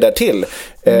många mer där till.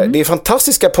 Det är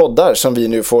fantastiska poddar som vi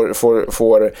nu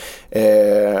får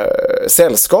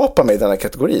sällskapa med i denna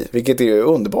kategori, vilket är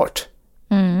underbart.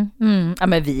 Ja,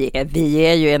 men vi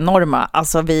är ju enorma.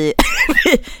 Alltså vi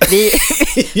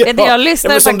ja, jag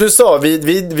lyssnar men som du sa,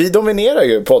 vi dominerar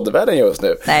ju poddvärlden just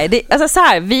nu. Nej, alltså så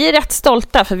här, vi är rätt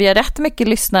stolta för vi har rätt mycket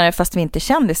lyssnare fast vi inte är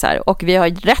kändisar, och vi har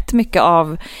rätt mycket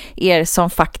av er som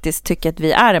faktiskt tycker att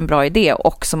vi är en bra idé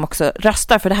och som också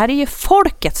röstar, för det här är ju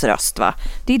folkets röst, va?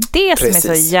 Det är det Precis.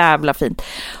 Som är så jävla fint.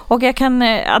 Och jag kan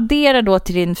addera då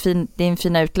till din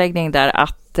fina utläggning där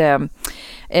att att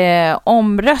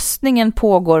omröstningen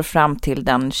pågår fram till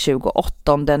den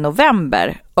 28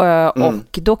 november.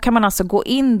 Och då kan man alltså gå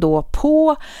in då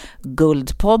på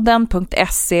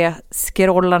guldpodden.se,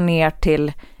 scrolla ner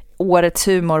till årets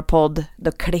humorpodd,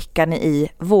 då klickar ni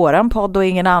i våran podd och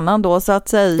ingen annan då så att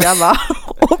säga, va?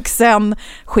 Och sen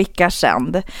skicka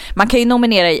sänd. Man kan ju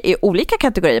nominera i olika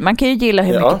kategorier. Man kan ju gilla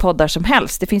hur mycket poddar som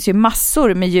helst. Det finns ju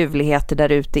massor med ljuvligheter där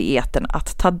ute i etern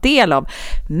att ta del av.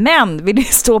 Men vill ni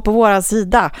stå på våra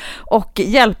sida och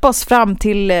hjälpa oss fram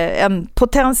till en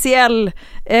potentiell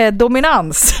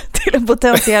dominans, till en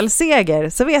potentiell seger,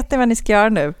 så vet ni vad ni ska göra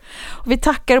nu. Och vi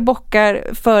tackar och bockar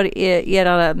för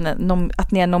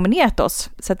att ni har nominerat oss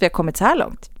så att vi har kommit så här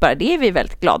långt. Bara det är vi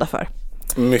väldigt glada för.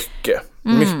 Mycket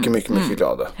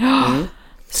glada.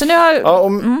 Så nu har...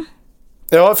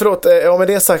 Ja, förlåt. Med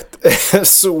det sagt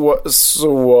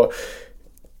så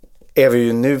är vi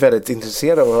ju nu väldigt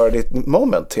intresserade av att höra ditt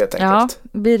moment, helt enkelt. Ja,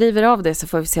 vi river av det så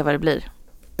får vi se vad det blir.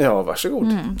 Ja,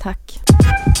 varsågod. Tack.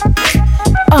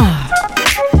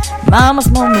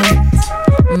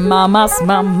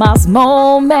 Mammas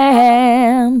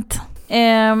moment.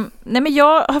 Nej, men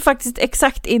jag har faktiskt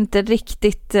exakt inte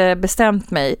riktigt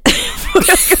bestämt mig.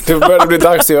 Det börjar bli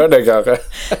dags att göra det kanske.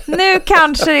 Nu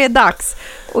kanske det är dags.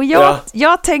 Och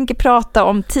jag tänker prata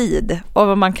om tid och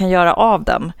vad man kan göra av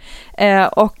den.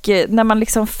 Och när man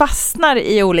liksom fastnar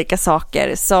i olika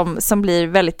saker som blir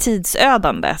väldigt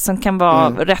tidsödande, som kan vara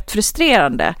rätt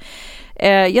frustrerande.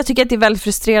 Jag tycker att det är väldigt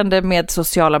frustrerande med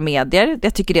sociala medier.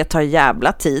 Jag tycker det tar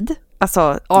jävla tid.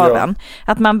 Alltså av en.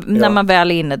 Att när man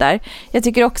väl är inne där. Jag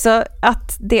tycker också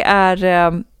att det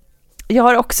är...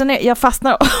 Jag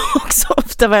fastnar också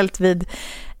ofta väldigt vid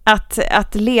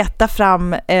att leta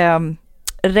fram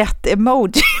rätt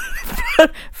emoji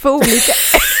för olika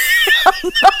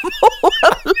ändamål.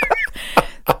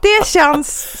 Det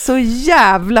känns så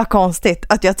jävla konstigt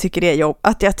att jag tycker det är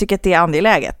att jag tycker att det är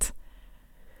angeläget.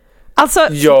 Alltså, och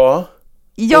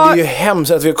det är ju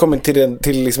hemskt att vi har kommit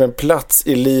till liksom en plats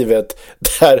i livet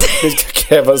där det ska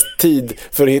krävas tid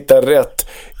för att hitta rätt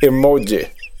emoji.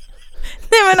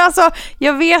 Nej, men alltså,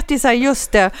 jag vet ju så här,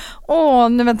 just det.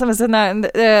 Nu väntar vi så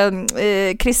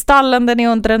kristallen, den är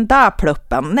under den där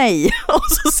pluppen. Nej. Och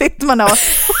så sitter man och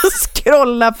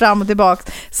scrollar fram och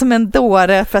tillbaka som en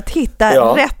dåre för att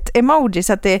hitta rätt emoji.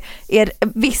 Så att det är,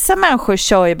 vissa människor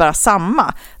kör ju bara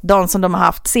samma, de som de har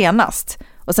haft senast.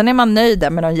 Och sen är man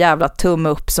nöjd med någon jävla tumme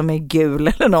upp som är gul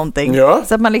eller någonting. Ja.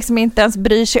 Så att man liksom inte ens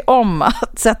bryr sig om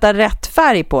att sätta rätt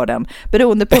färg på den,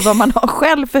 beroende på vad man har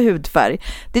själv för hudfärg.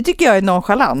 Det tycker jag är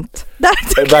nonchalant.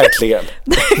 Verkligen.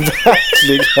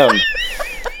 Verkligen.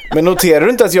 Men noterar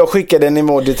du inte att jag skickade en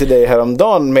emoji till dig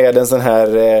häromdagen med en sån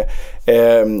här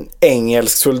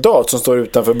engelsk soldat som står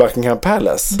utanför Buckingham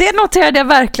Palace? Det noterade jag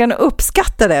verkligen och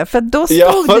uppskattade, för då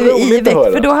stod du i väck,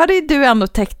 för då hade du ändå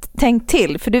tänkt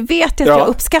till, för du vet ju att jag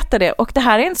uppskattar det, och det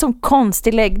här är en sån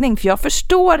konstig läggning, för jag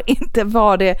förstår inte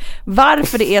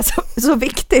varför det är så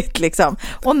viktigt liksom.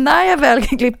 Och när jag väl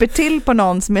klipper till på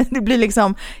någon som det blir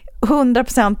liksom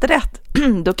 100% rätt,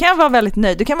 då kan jag vara väldigt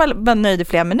nöjd. Du kan vara nöjd i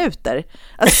flera minuter.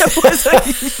 Alltså jag får så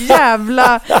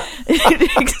jävla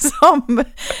liksom,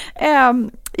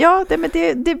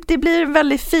 det blir en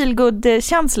väldigt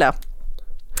feel-good-känsla.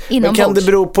 Men kan det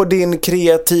bero på din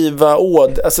kreativa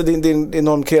alltså din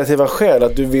enormt kreativa själ,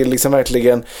 att du vill liksom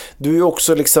verkligen, du är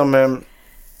också liksom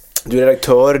du är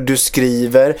redaktör, du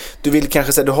skriver, du vill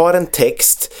kanske säga, du har en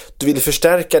text, du vill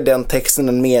förstärka den texten,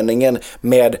 den meningen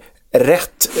med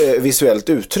rätt visuellt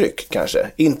uttryck kanske.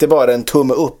 Inte bara en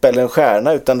tumme upp eller en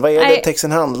stjärna, utan vad är det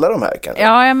texten handlar om här kanske?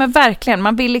 Ja, men verkligen.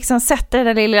 Man vill liksom sätta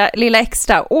det där lilla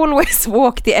extra. Always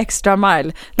walk the extra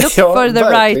mile. Look for the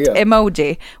right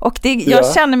emoji. Och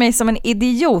jag känner mig som en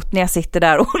idiot när jag sitter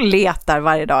där och letar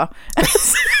varje dag.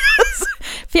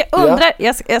 För jag undrar,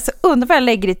 jag undrar vad jag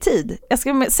lägger i tid. Jag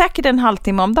ska säkert en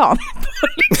halvtimme om dagen.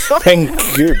 Men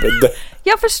gud.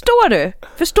 Jag förstår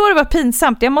du vad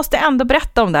pinsamt. Jag måste ändå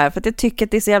berätta om det här, för att jag tycker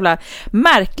att det är så jävla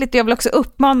märkligt. Jag vill också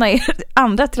uppmana er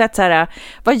andra till att så här,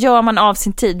 vad gör man av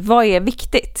sin tid? Vad är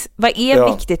viktigt? Vad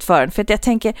är viktigt för en? För att jag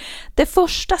tänker, det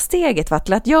första steget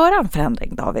till att göra en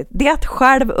förändring, David, det är att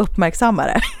själv uppmärksamma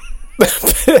det.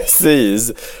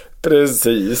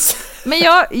 Precis. Men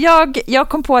jag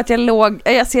kom på att jag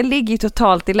ligger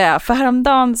totalt i lä. För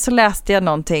häromdagen så läste jag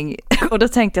någonting och då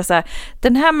tänkte jag så här: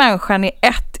 den här människan är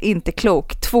 1, inte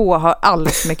klok, 2, har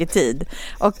alldeles mycket tid.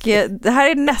 Och det här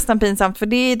är nästan pinsamt, för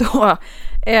det är då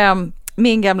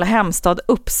min gamla hemstad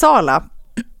Uppsala.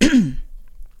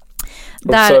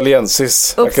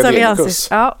 Uppsaliensis akademikus.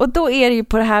 Ja, och då är det ju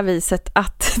på det här viset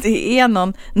att det är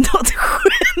något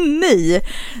geni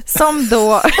som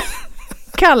då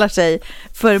kallar sig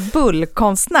för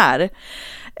bullkonstnär.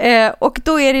 Och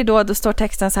då är det då står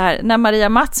texten så här: när Maria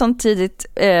Mattsson tidigt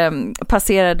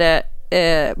passerade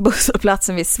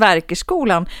busshållplatsen vid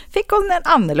Svärkerskolan fick hon en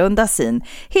annorlunda syn.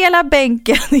 Hela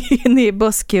bänken inne i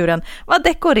busskuren var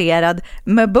dekorerad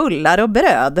med bullar och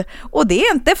bröd. Och det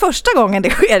är inte första gången det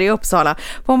sker i Uppsala.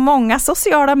 På många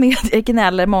sociala medier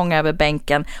gnäller många över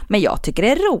bänken, men jag tycker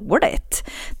det är roligt.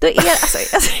 Då är,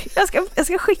 jag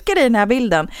ska skicka dig den här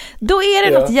bilden. Då är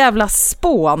det något jävla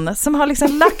spån som har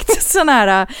liksom lagt såna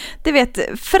här, du vet,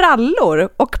 frallor,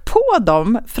 och på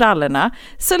de frallorna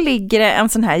så ligger det en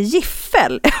sån här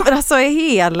giffel, alltså i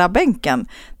hela bänken.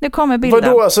 Nu kommer bilden.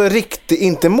 Vadå, alltså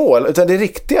inte mål, utan det är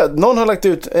riktiga. Någon har lagt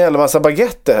ut en jävla massa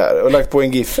baguetter här och lagt på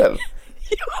en giffel.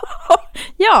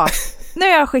 Ja, nu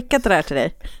har jag skickat det här till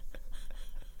dig.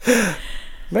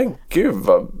 Men gud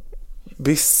vad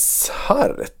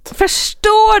bisarrt.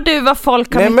 Förstår du vad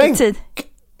folk har mycket tid?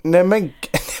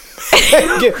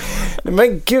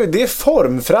 Men gud, det är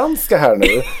formfranska här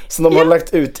nu som de har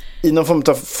lagt ut i någon form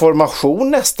av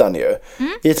formation nästan ju.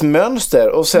 I ett mönster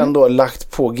och sen då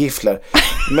lagt på gifflar.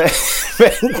 Men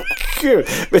gud,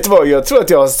 vet du vad, jag tror att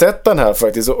jag har sett den här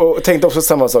faktiskt och tänkte också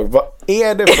samma sak. Vad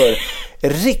är det för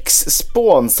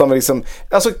riksspån som liksom,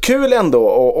 alltså kul ändå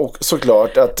och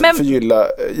såklart att förgylla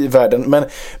i världen,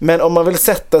 men om man vill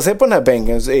sätta sig på den här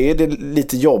bänken så är det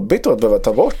lite jobbigt då att behöva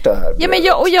ta bort det här. Ja, men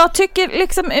jag tycker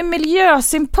liksom ur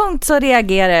miljösynpunkt så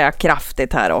reagerar jag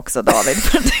kraftigt här också, David,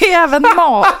 för det är även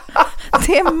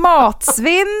det är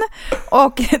matsvinn,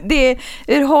 och det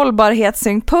ur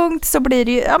hållbarhetssynpunkt så blir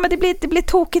det ju, ja, men det blir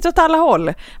tokigt åt alla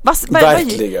håll.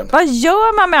 Verkligen. Vad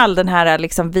gör man med all den här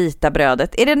liksom vita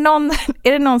brödet? Är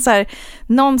det någon så här,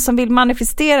 någon som vill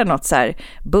manifestera något så här,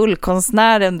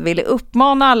 bullkonstnären ville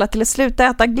uppmana alla till att sluta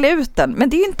äta gluten, men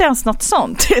det är ju inte ens något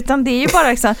sånt, utan det är ju bara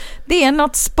liksom, det är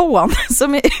något spån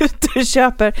som är ute och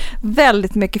köper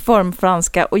väldigt mycket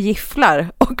formfranska och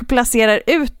gifflar och placerar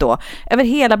ut då över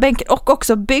hela bänken och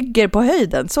också bygger på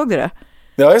höjden. Såg du det?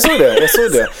 Ja, jag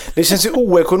såg det. Det känns ju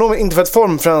oekonomiskt, inte för att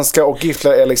formfranska och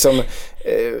gifflar är liksom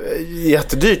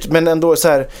jättedyrt, men ändå så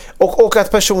här, och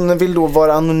att personen vill då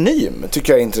vara anonym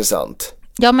tycker jag är intressant.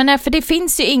 Ja, men nej, för det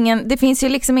finns ju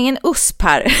liksom ingen USP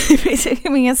här. Det finns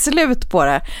ingen slut på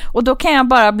det. Och då kan jag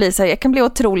bara bli så här, jag kan bli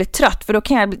otroligt trött, för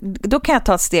då kan jag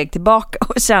ta ett steg tillbaka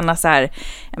och känna så här,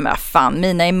 men fan,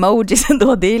 mina emojis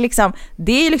ändå, det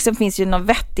är liksom finns ju någon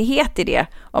vettighet i det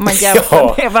om man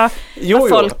jämför med vad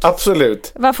folk,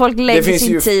 absolut. Vad folk lägger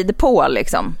sin tid på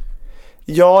liksom.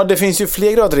 Ja, det finns ju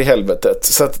fler grader i helvetet,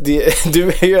 så att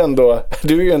du är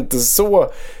ju inte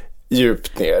så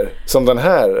djupt ner som den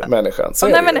här människan.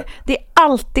 Nej, men det är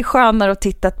alltid skönare att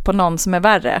titta på någon som är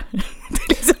värre.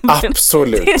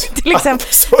 Absolut. Till exempel,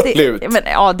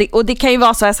 absolut. Och det kan ju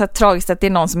vara så här tragiskt att det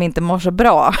är någon som inte mår så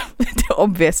bra.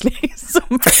 Obviously.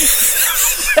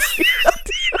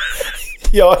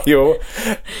 Ja, jo.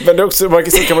 Men det är också,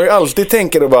 så kan man ju alltid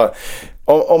tänka då bara,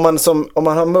 om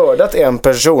man har mördat en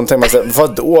person, tänker man så här,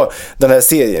 vadå, den här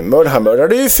seriemördaren, han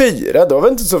mördade ju 4, då var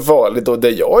det inte så farligt då det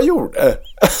jag gjorde.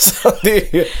 Alltså,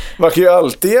 man kan ju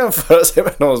alltid jämföra sig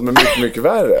med någon som är mycket, mycket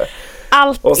värre.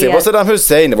 Och se på Saddam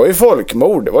Hussein, det var ju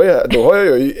folkmord, då har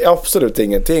jag ju absolut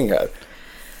ingenting här.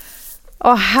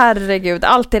 Herregud,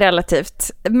 allt är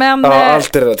relativt. Men,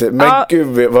 allt är relativt. Men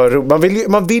gud, vad roligt.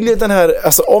 Man vill ju den här,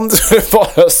 alltså om det skulle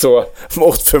vara så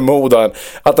mot förmodan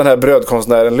att den här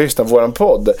brödkonstnären lyssnar på våran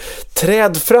podd,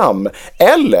 träd fram.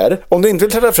 Eller, om du inte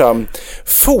vill träda fram,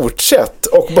 fortsätt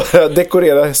och bara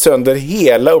dekorera sönder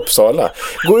hela Uppsala.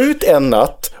 Gå ut en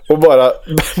natt och bara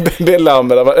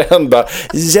belamra varenda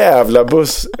jävla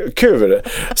busskur.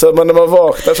 Så att när man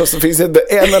vaknar så finns det inte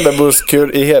en enda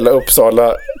busskur i hela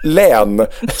Uppsala län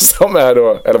som är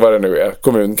då, eller vad det nu är,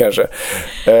 kommun kanske,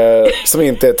 som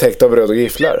inte är täckt av bröd och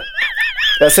gifflar.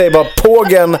 Jag säger bara,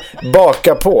 pågen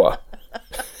baka på.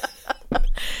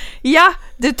 Ja,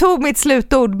 du tog mitt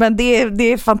slutord, men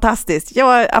det är fantastiskt.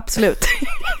 Ja, absolut.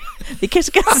 Vi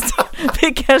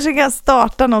kanske kan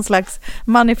starta någon slags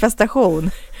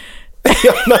manifestation.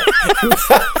 Ja,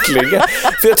 verkligen.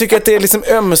 För jag tycker att det är liksom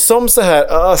ömsom så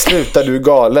här, sluta du är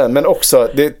galen, men också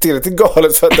det är tillräckligt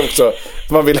galet för att också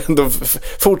man vill ändå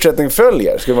fortsättning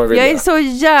följer, skulle man vilja. Jag är så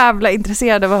jävla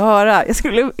intresserad av att höra. Jag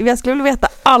skulle vilja veta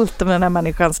allt om den här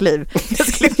människans liv. Jag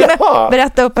skulle kunna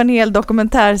berätta upp en hel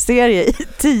dokumentärserie i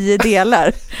 10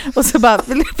 delar. Och så bara,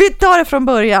 vi tar det från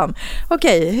början.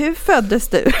 Okej, hur föddes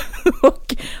du?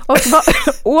 Och vad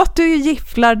åt du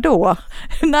gifflar då?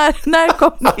 När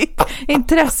kom ditt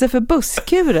intresse för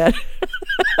busskurer?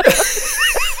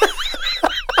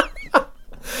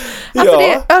 Alltså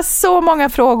det är så många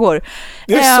frågor.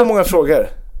 Det är så många frågor.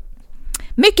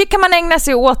 Mycket kan man ägna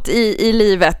sig åt i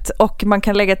livet och man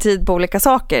kan lägga tid på olika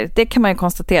saker. Det kan man ju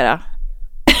konstatera.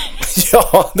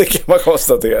 Ja, det kan man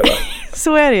konstatera.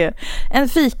 Så är det ju. En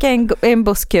fika, en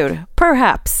busskur.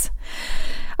 Perhaps.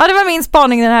 Ja, det var min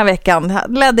spaning den här veckan.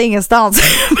 Ledde ingenstans.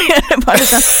 Bara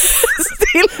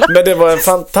stilla. Men det var en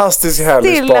fantastisk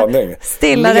härlig spaning.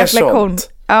 Stilla reflektion. Sånt.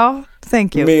 Ja,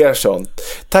 thank you. Mer sånt.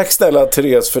 Tack snälla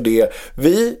Therese för det.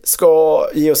 Vi ska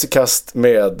ge oss i kast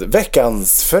med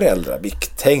veckans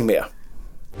föräldrabikt. Häng med.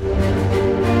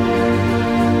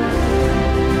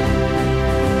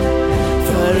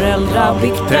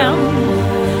 Föräldrabikten,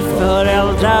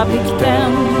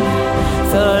 föräldrabikten,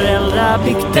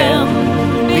 föräldrabikten,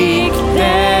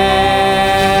 bikten.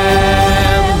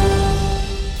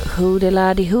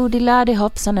 Hoodiladi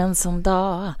hoppsan en sån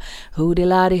dag.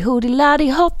 Hoodiladi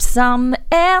hoppsan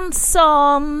en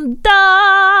sån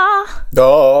dag.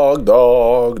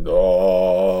 Dag.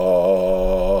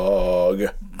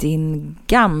 Din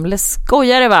gamle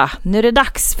skojare va? Nu är det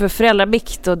dags för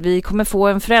föräldrabikt och vi kommer få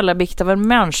en föräldrabikt av en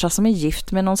människa som är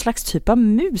gift med någon slags typ av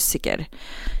musiker.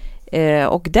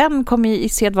 Och den kommer i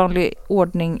sedvanlig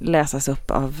ordning läsas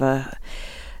upp av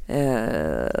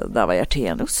Dava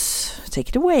Hjertenius. Take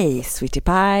it away, sweetie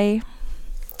pie.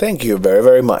 Thank you very,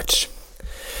 very much.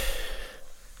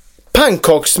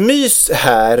 Pannkaksmys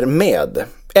här med.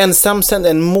 Ensam sedan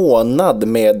en månad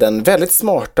med den väldigt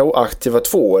smarta och aktiva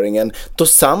 2-åringen då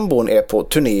sambon är på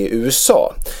turné i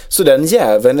USA. Så den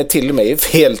jäveln är till och med i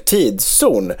fel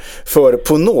tidszon för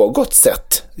på något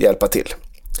sätt hjälpa till.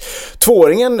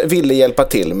 2-åringen ville hjälpa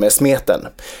till med smeten.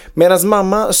 Medan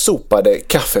mamma sopade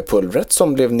kaffepulvret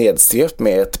som blev nedsvept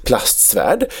med ett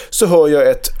plastsvärd så hör jag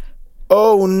ett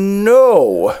 "Oh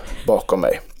no" bakom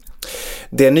mig.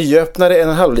 Det nyöppnade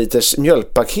 1,5 liters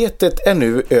mjölkpaketet är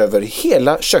nu över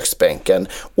hela köksbänken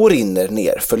och rinner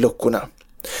ner för luckorna.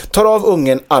 Tar av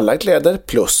ungen alla kläder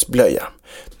plus blöja.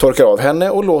 Torkar av henne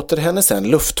och låter henne sen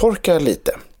lufttorka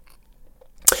lite.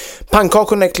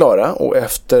 Pannkakorna är klara och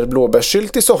efter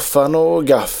blåbärssylt i soffan och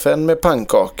gaffeln med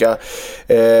pannkaka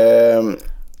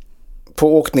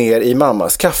på åkt ner i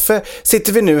mammas kaffe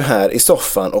sitter vi nu här i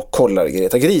soffan och kollar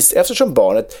Greta Gris eftersom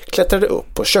barnet klättrade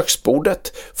upp på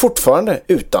köksbordet fortfarande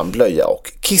utan blöja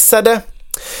och kissade.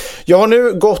 Jag har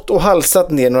nu gått och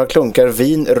halsat ner några klunkar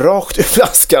vin rakt ur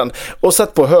flaskan och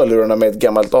satt på hörlurarna med ett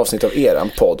gammalt avsnitt av eran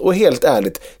podd och helt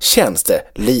ärligt känns det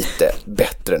lite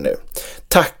bättre nu.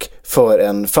 Tack för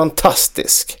en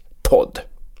fantastisk podd.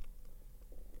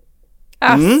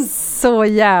 Så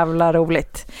jävla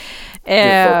roligt.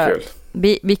 Det var kul.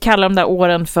 Vi kallar de där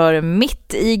åren för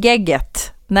mitt i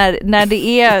gegget. När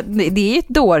det är ett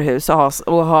dårhus att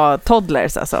ha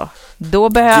toddlers alltså.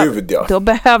 Då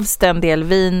behövs det en del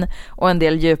vin och en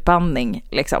del djupandning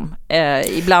liksom.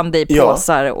 Ibland i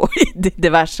påsar och i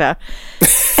diverse.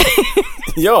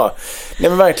 Ja, nej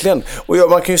men verkligen. Och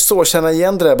man kan ju så känna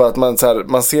igen det där bara att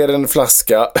man ser en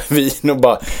flaska vin och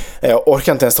bara jag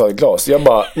orkar inte ens ta ett glas. Jag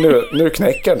bara nu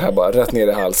knäcker den här bara rätt ner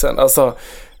i halsen. Alltså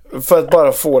för att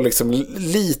bara få liksom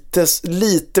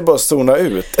lite bara zona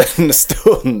ut en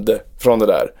stund från det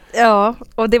där. Ja,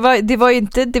 och det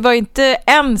var ju inte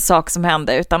en sak som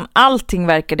hände utan allting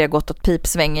verkade ha gått åt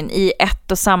pipsvängen i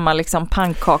ett och samma liksom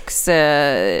pannkaks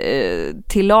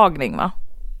tillagning va?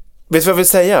 Vet du vad jag vill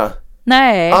säga?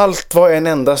 Nej. Allt var en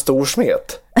enda stor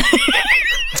smet.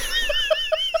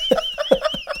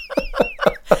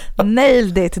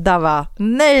 Nailed it, Dava.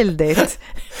 Nailed it.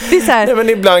 Det är så här... Nej, men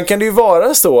ibland kan det ju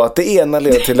vara så att det ena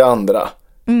leder till det andra.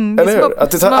 Eller hur?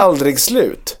 Att det tar aldrig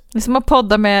slut. Det är som att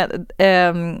podda med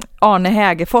Arne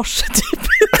Hägerfors typ.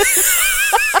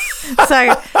 Så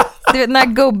här, när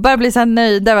gubbar blir så här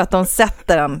nöjda över att de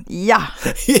sätter den. Ja.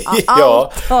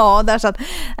 Ja, där så att,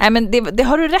 nej men det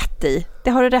har du rätt i. Det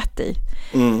har du rätt i.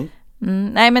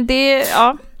 Nej men det,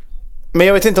 ja. Men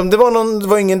jag vet inte om det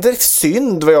var ingen direkt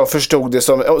synd vad jag förstod det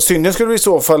som. Synden skulle i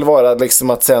så fall vara liksom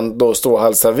att sen då stå och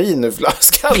halsa vin ur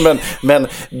flaskan. Men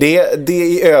det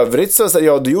i övrigt så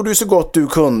ja, du gjorde ju så gott du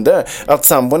kunde. Att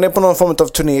sambon är på någon form av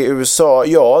turné i USA,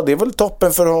 ja det är väl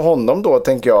toppen för honom då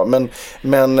tänker jag.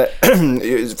 Men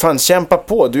fan kämpa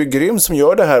på, du är grym som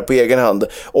gör det här på egen hand.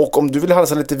 Och om du vill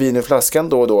halsa lite vin ur flaskan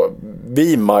då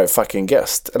be my fucking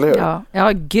guest, eller hur?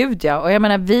 Ja gud ja. Och jag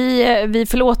menar vi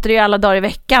förlåter ju alla dagar i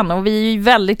veckan och vi är ju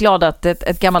väldigt glada att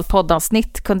ett gammalt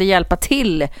poddavsnitt kunde hjälpa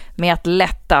till med att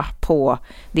lätta på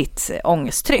ditt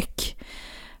ångesttryck.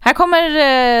 Här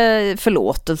kommer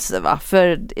förlåtelse va?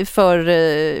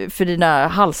 För dina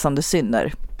halsande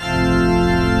synder.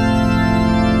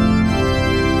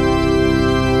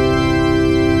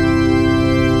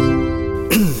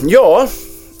 Ja,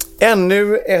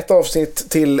 ännu ett avsnitt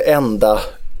till ända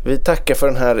Vi tackar för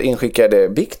den här inskickade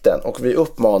bikten och vi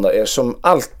uppmanar er som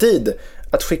alltid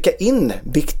att skicka in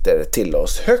bikter till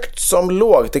oss, högt som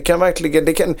lågt. Det kan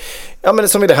verkligen, ja men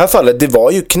som i det här fallet, det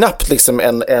var ju knappt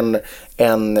liksom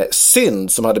en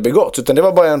synd som hade begåtts, utan det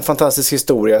var bara en fantastisk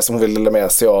historia som hon ville dela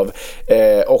med sig av,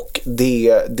 och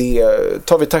det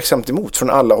tar vi tacksamt emot från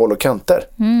alla håll och kanter.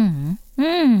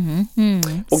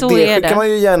 Och så det är skickar man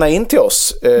ju gärna in till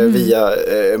oss via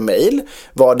mail,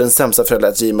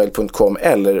 vardensämstaföräldrar@gmail.com,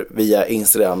 eller via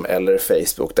Instagram eller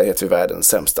Facebook, där heter vi Världens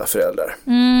sämsta föräldrar.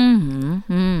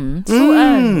 Så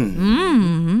är det.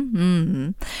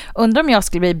 Undrar om jag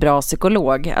skulle bli bra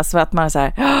psykolog, alltså att man är så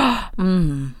här,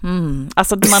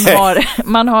 alltså att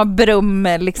man har brum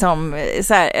liksom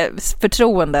så här,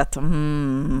 förtroendet.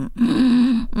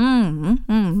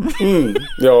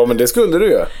 Ja, men det skulle du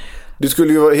ju. Du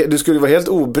skulle ju vara helt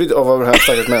obrydd av vad den här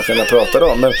stackars människorna pratade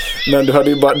om, men du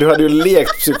hade ju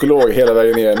lekt psykolog hela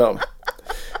vägen igenom.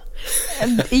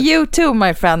 You too,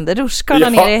 my friend. Rutschkana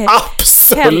ner i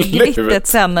helgrittet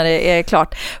sen när det är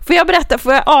klart. Får jag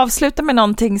avsluta med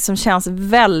någonting som känns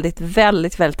väldigt,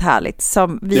 väldigt, väldigt härligt,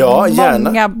 som vi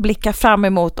många blickar fram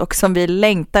emot och som vi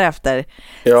längtar efter.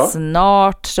 Ja.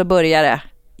 Snart så börjar det.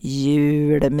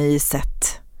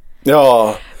 Julmyset.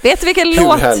 Ja. Vet du vilken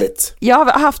låt? Härligt. Jag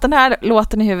har haft den här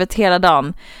låten i huvudet hela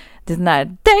dagen. Det är den där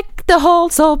Deck the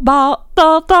halls of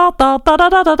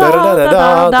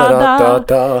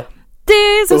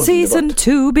This a season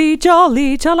to be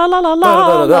jolly.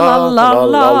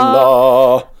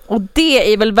 Och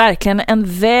det är väl verkligen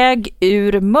en väg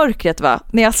ur mörkret, va?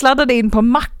 När jag sladdade in på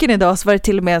macken idag så var det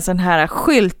till och med en sån här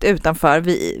skylt utanför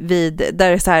vid där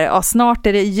det är så här, snart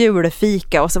är det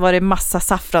julfika, och så var det massa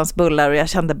saffransbullar och jag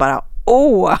kände bara,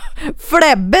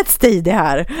 fläbbets tid det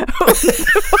här.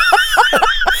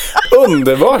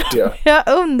 Underbart, ja. Ja,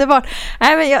 underbart.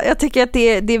 Nej, men jag tycker att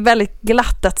det är väldigt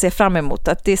glatt att se fram emot,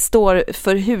 att det står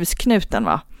för husknuten,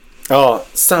 va? Ja,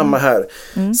 samma här.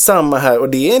 Samma här. Och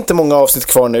det är inte många avsnitt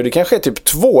kvar nu. Det kanske är typ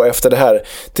 2 efter det här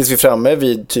tills vi är framme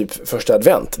vid typ första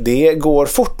advent. Det går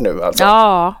fort nu alltså.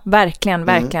 Ja, verkligen.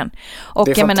 Och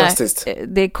det är fantastiskt.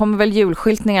 Det kommer väl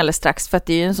julskyltning alldeles strax, för att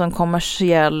det är ju en sån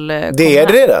kommersiell... Det är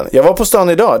det redan. Jag var på stan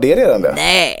idag. Det är redan det.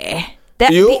 Nej.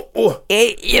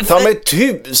 Ta mig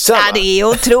tusan. Ja, det är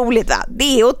otroligt, va?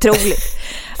 Det är otroligt.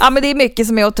 Ja, men det är mycket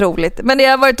som är otroligt. Men det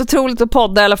har varit otroligt att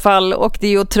podda i alla fall. Och det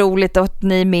är otroligt att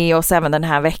ni är med oss även den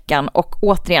här veckan. Och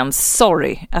återigen,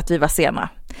 sorry att vi var sena.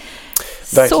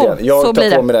 Verkligen, jag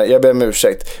tar på mig det. Jag ber om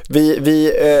ursäkt.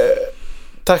 Vi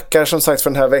tackar som sagt för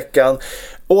den här veckan.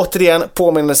 Återigen,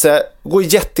 påminnelse, gå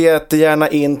jättegärna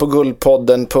in på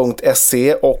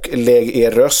guldpodden.se och lägg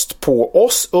er röst på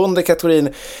oss under kategorin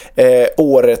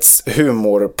Årets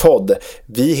humorpodd.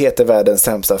 Vi heter Världens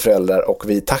sämsta föräldrar och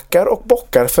vi tackar och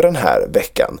bockar för den här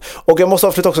veckan. Och jag måste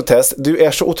avsluta också, Tess, du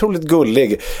är så otroligt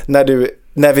gullig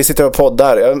när vi sitter och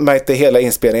poddar. Jag märkte hela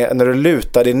inspelningen när du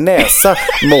lutar din näsa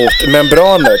mot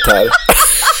membranet här.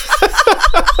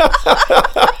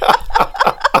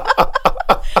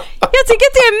 Jag tycker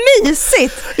att det är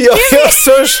mysigt. Ja, jag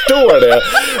förstår det.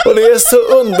 Och det är så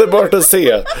underbart att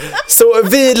se. Så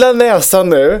vila näsan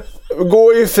nu.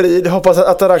 Gå i frid. Hoppas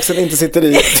att Araxen inte sitter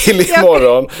i till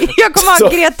imorgon. Jag kommer ha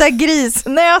Greta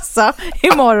Grisnäsa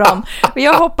imorgon. Och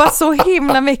jag hoppas så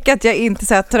himla mycket att jag inte är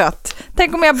så här trött.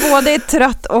 Tänk om jag både är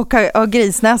trött och har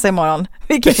grisnäsa imorgon.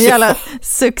 Vilken jävla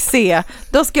succé.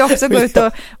 Då ska jag också gå ut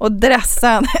och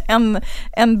dressa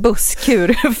en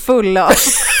busskur full av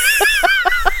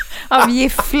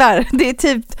gifflar. Det är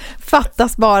typ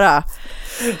fattas bara.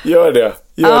 Gör det.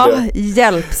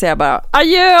 Hjälp, säger jag bara.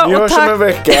 Adjö och tack. Vi hörs om en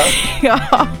vecka.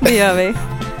 Ja, det gör vi.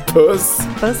 Puss.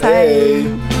 Puss, hej.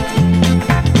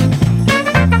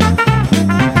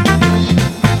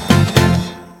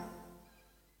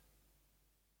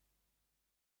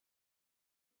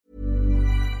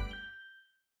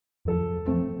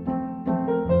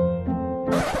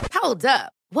 Hold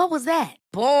up. What was that?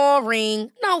 Boring.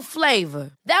 No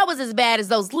flavor. That was as bad as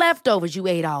those leftovers you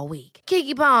ate all week.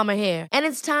 Keke Palmer here, and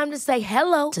it's time to say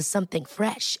hello to something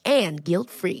fresh and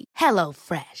guilt-free. Hello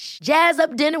Fresh. Jazz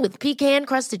up dinner with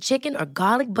pecan-crusted chicken or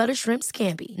garlic butter shrimp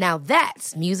scampi. Now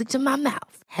that's music to my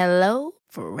mouth. Hello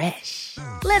Fresh.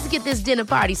 Let's get this dinner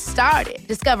party started.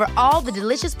 Discover all the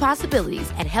delicious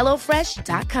possibilities at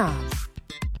hellofresh.com.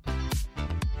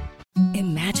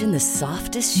 Imagine the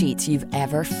softest sheets you've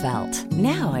ever felt.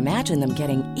 Now imagine them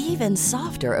getting even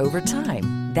softer over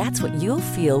time. That's what you'll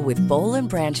feel with Boll &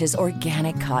 Branch's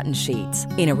organic cotton sheets.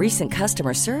 In a recent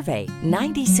customer survey,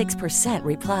 96%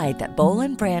 replied that Boll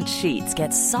 & Branch sheets get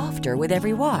softer with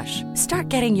every wash. Start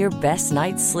getting your best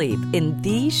night's sleep in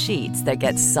these sheets that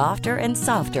get softer and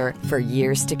softer for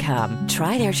years to come.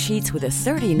 Try their sheets with a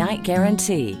 30-night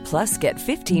guarantee. Plus, get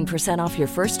 15% off your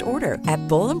first order at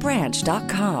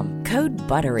bollandbranch.com. Code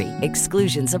BUTTERY.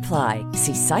 Exclusions apply.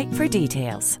 See site for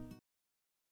details.